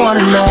still me. I don't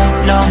wanna know,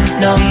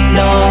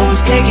 no,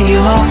 who's taking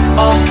you home,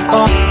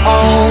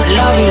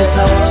 loving you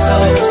so,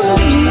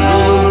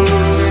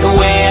 the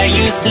way I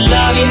used to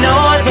love you. No,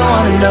 I don't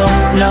wanna know,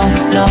 no,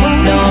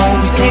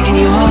 who's taking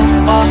you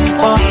home,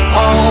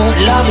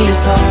 loving you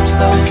so,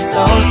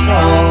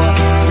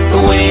 the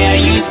way I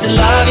used to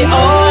love you. Oh,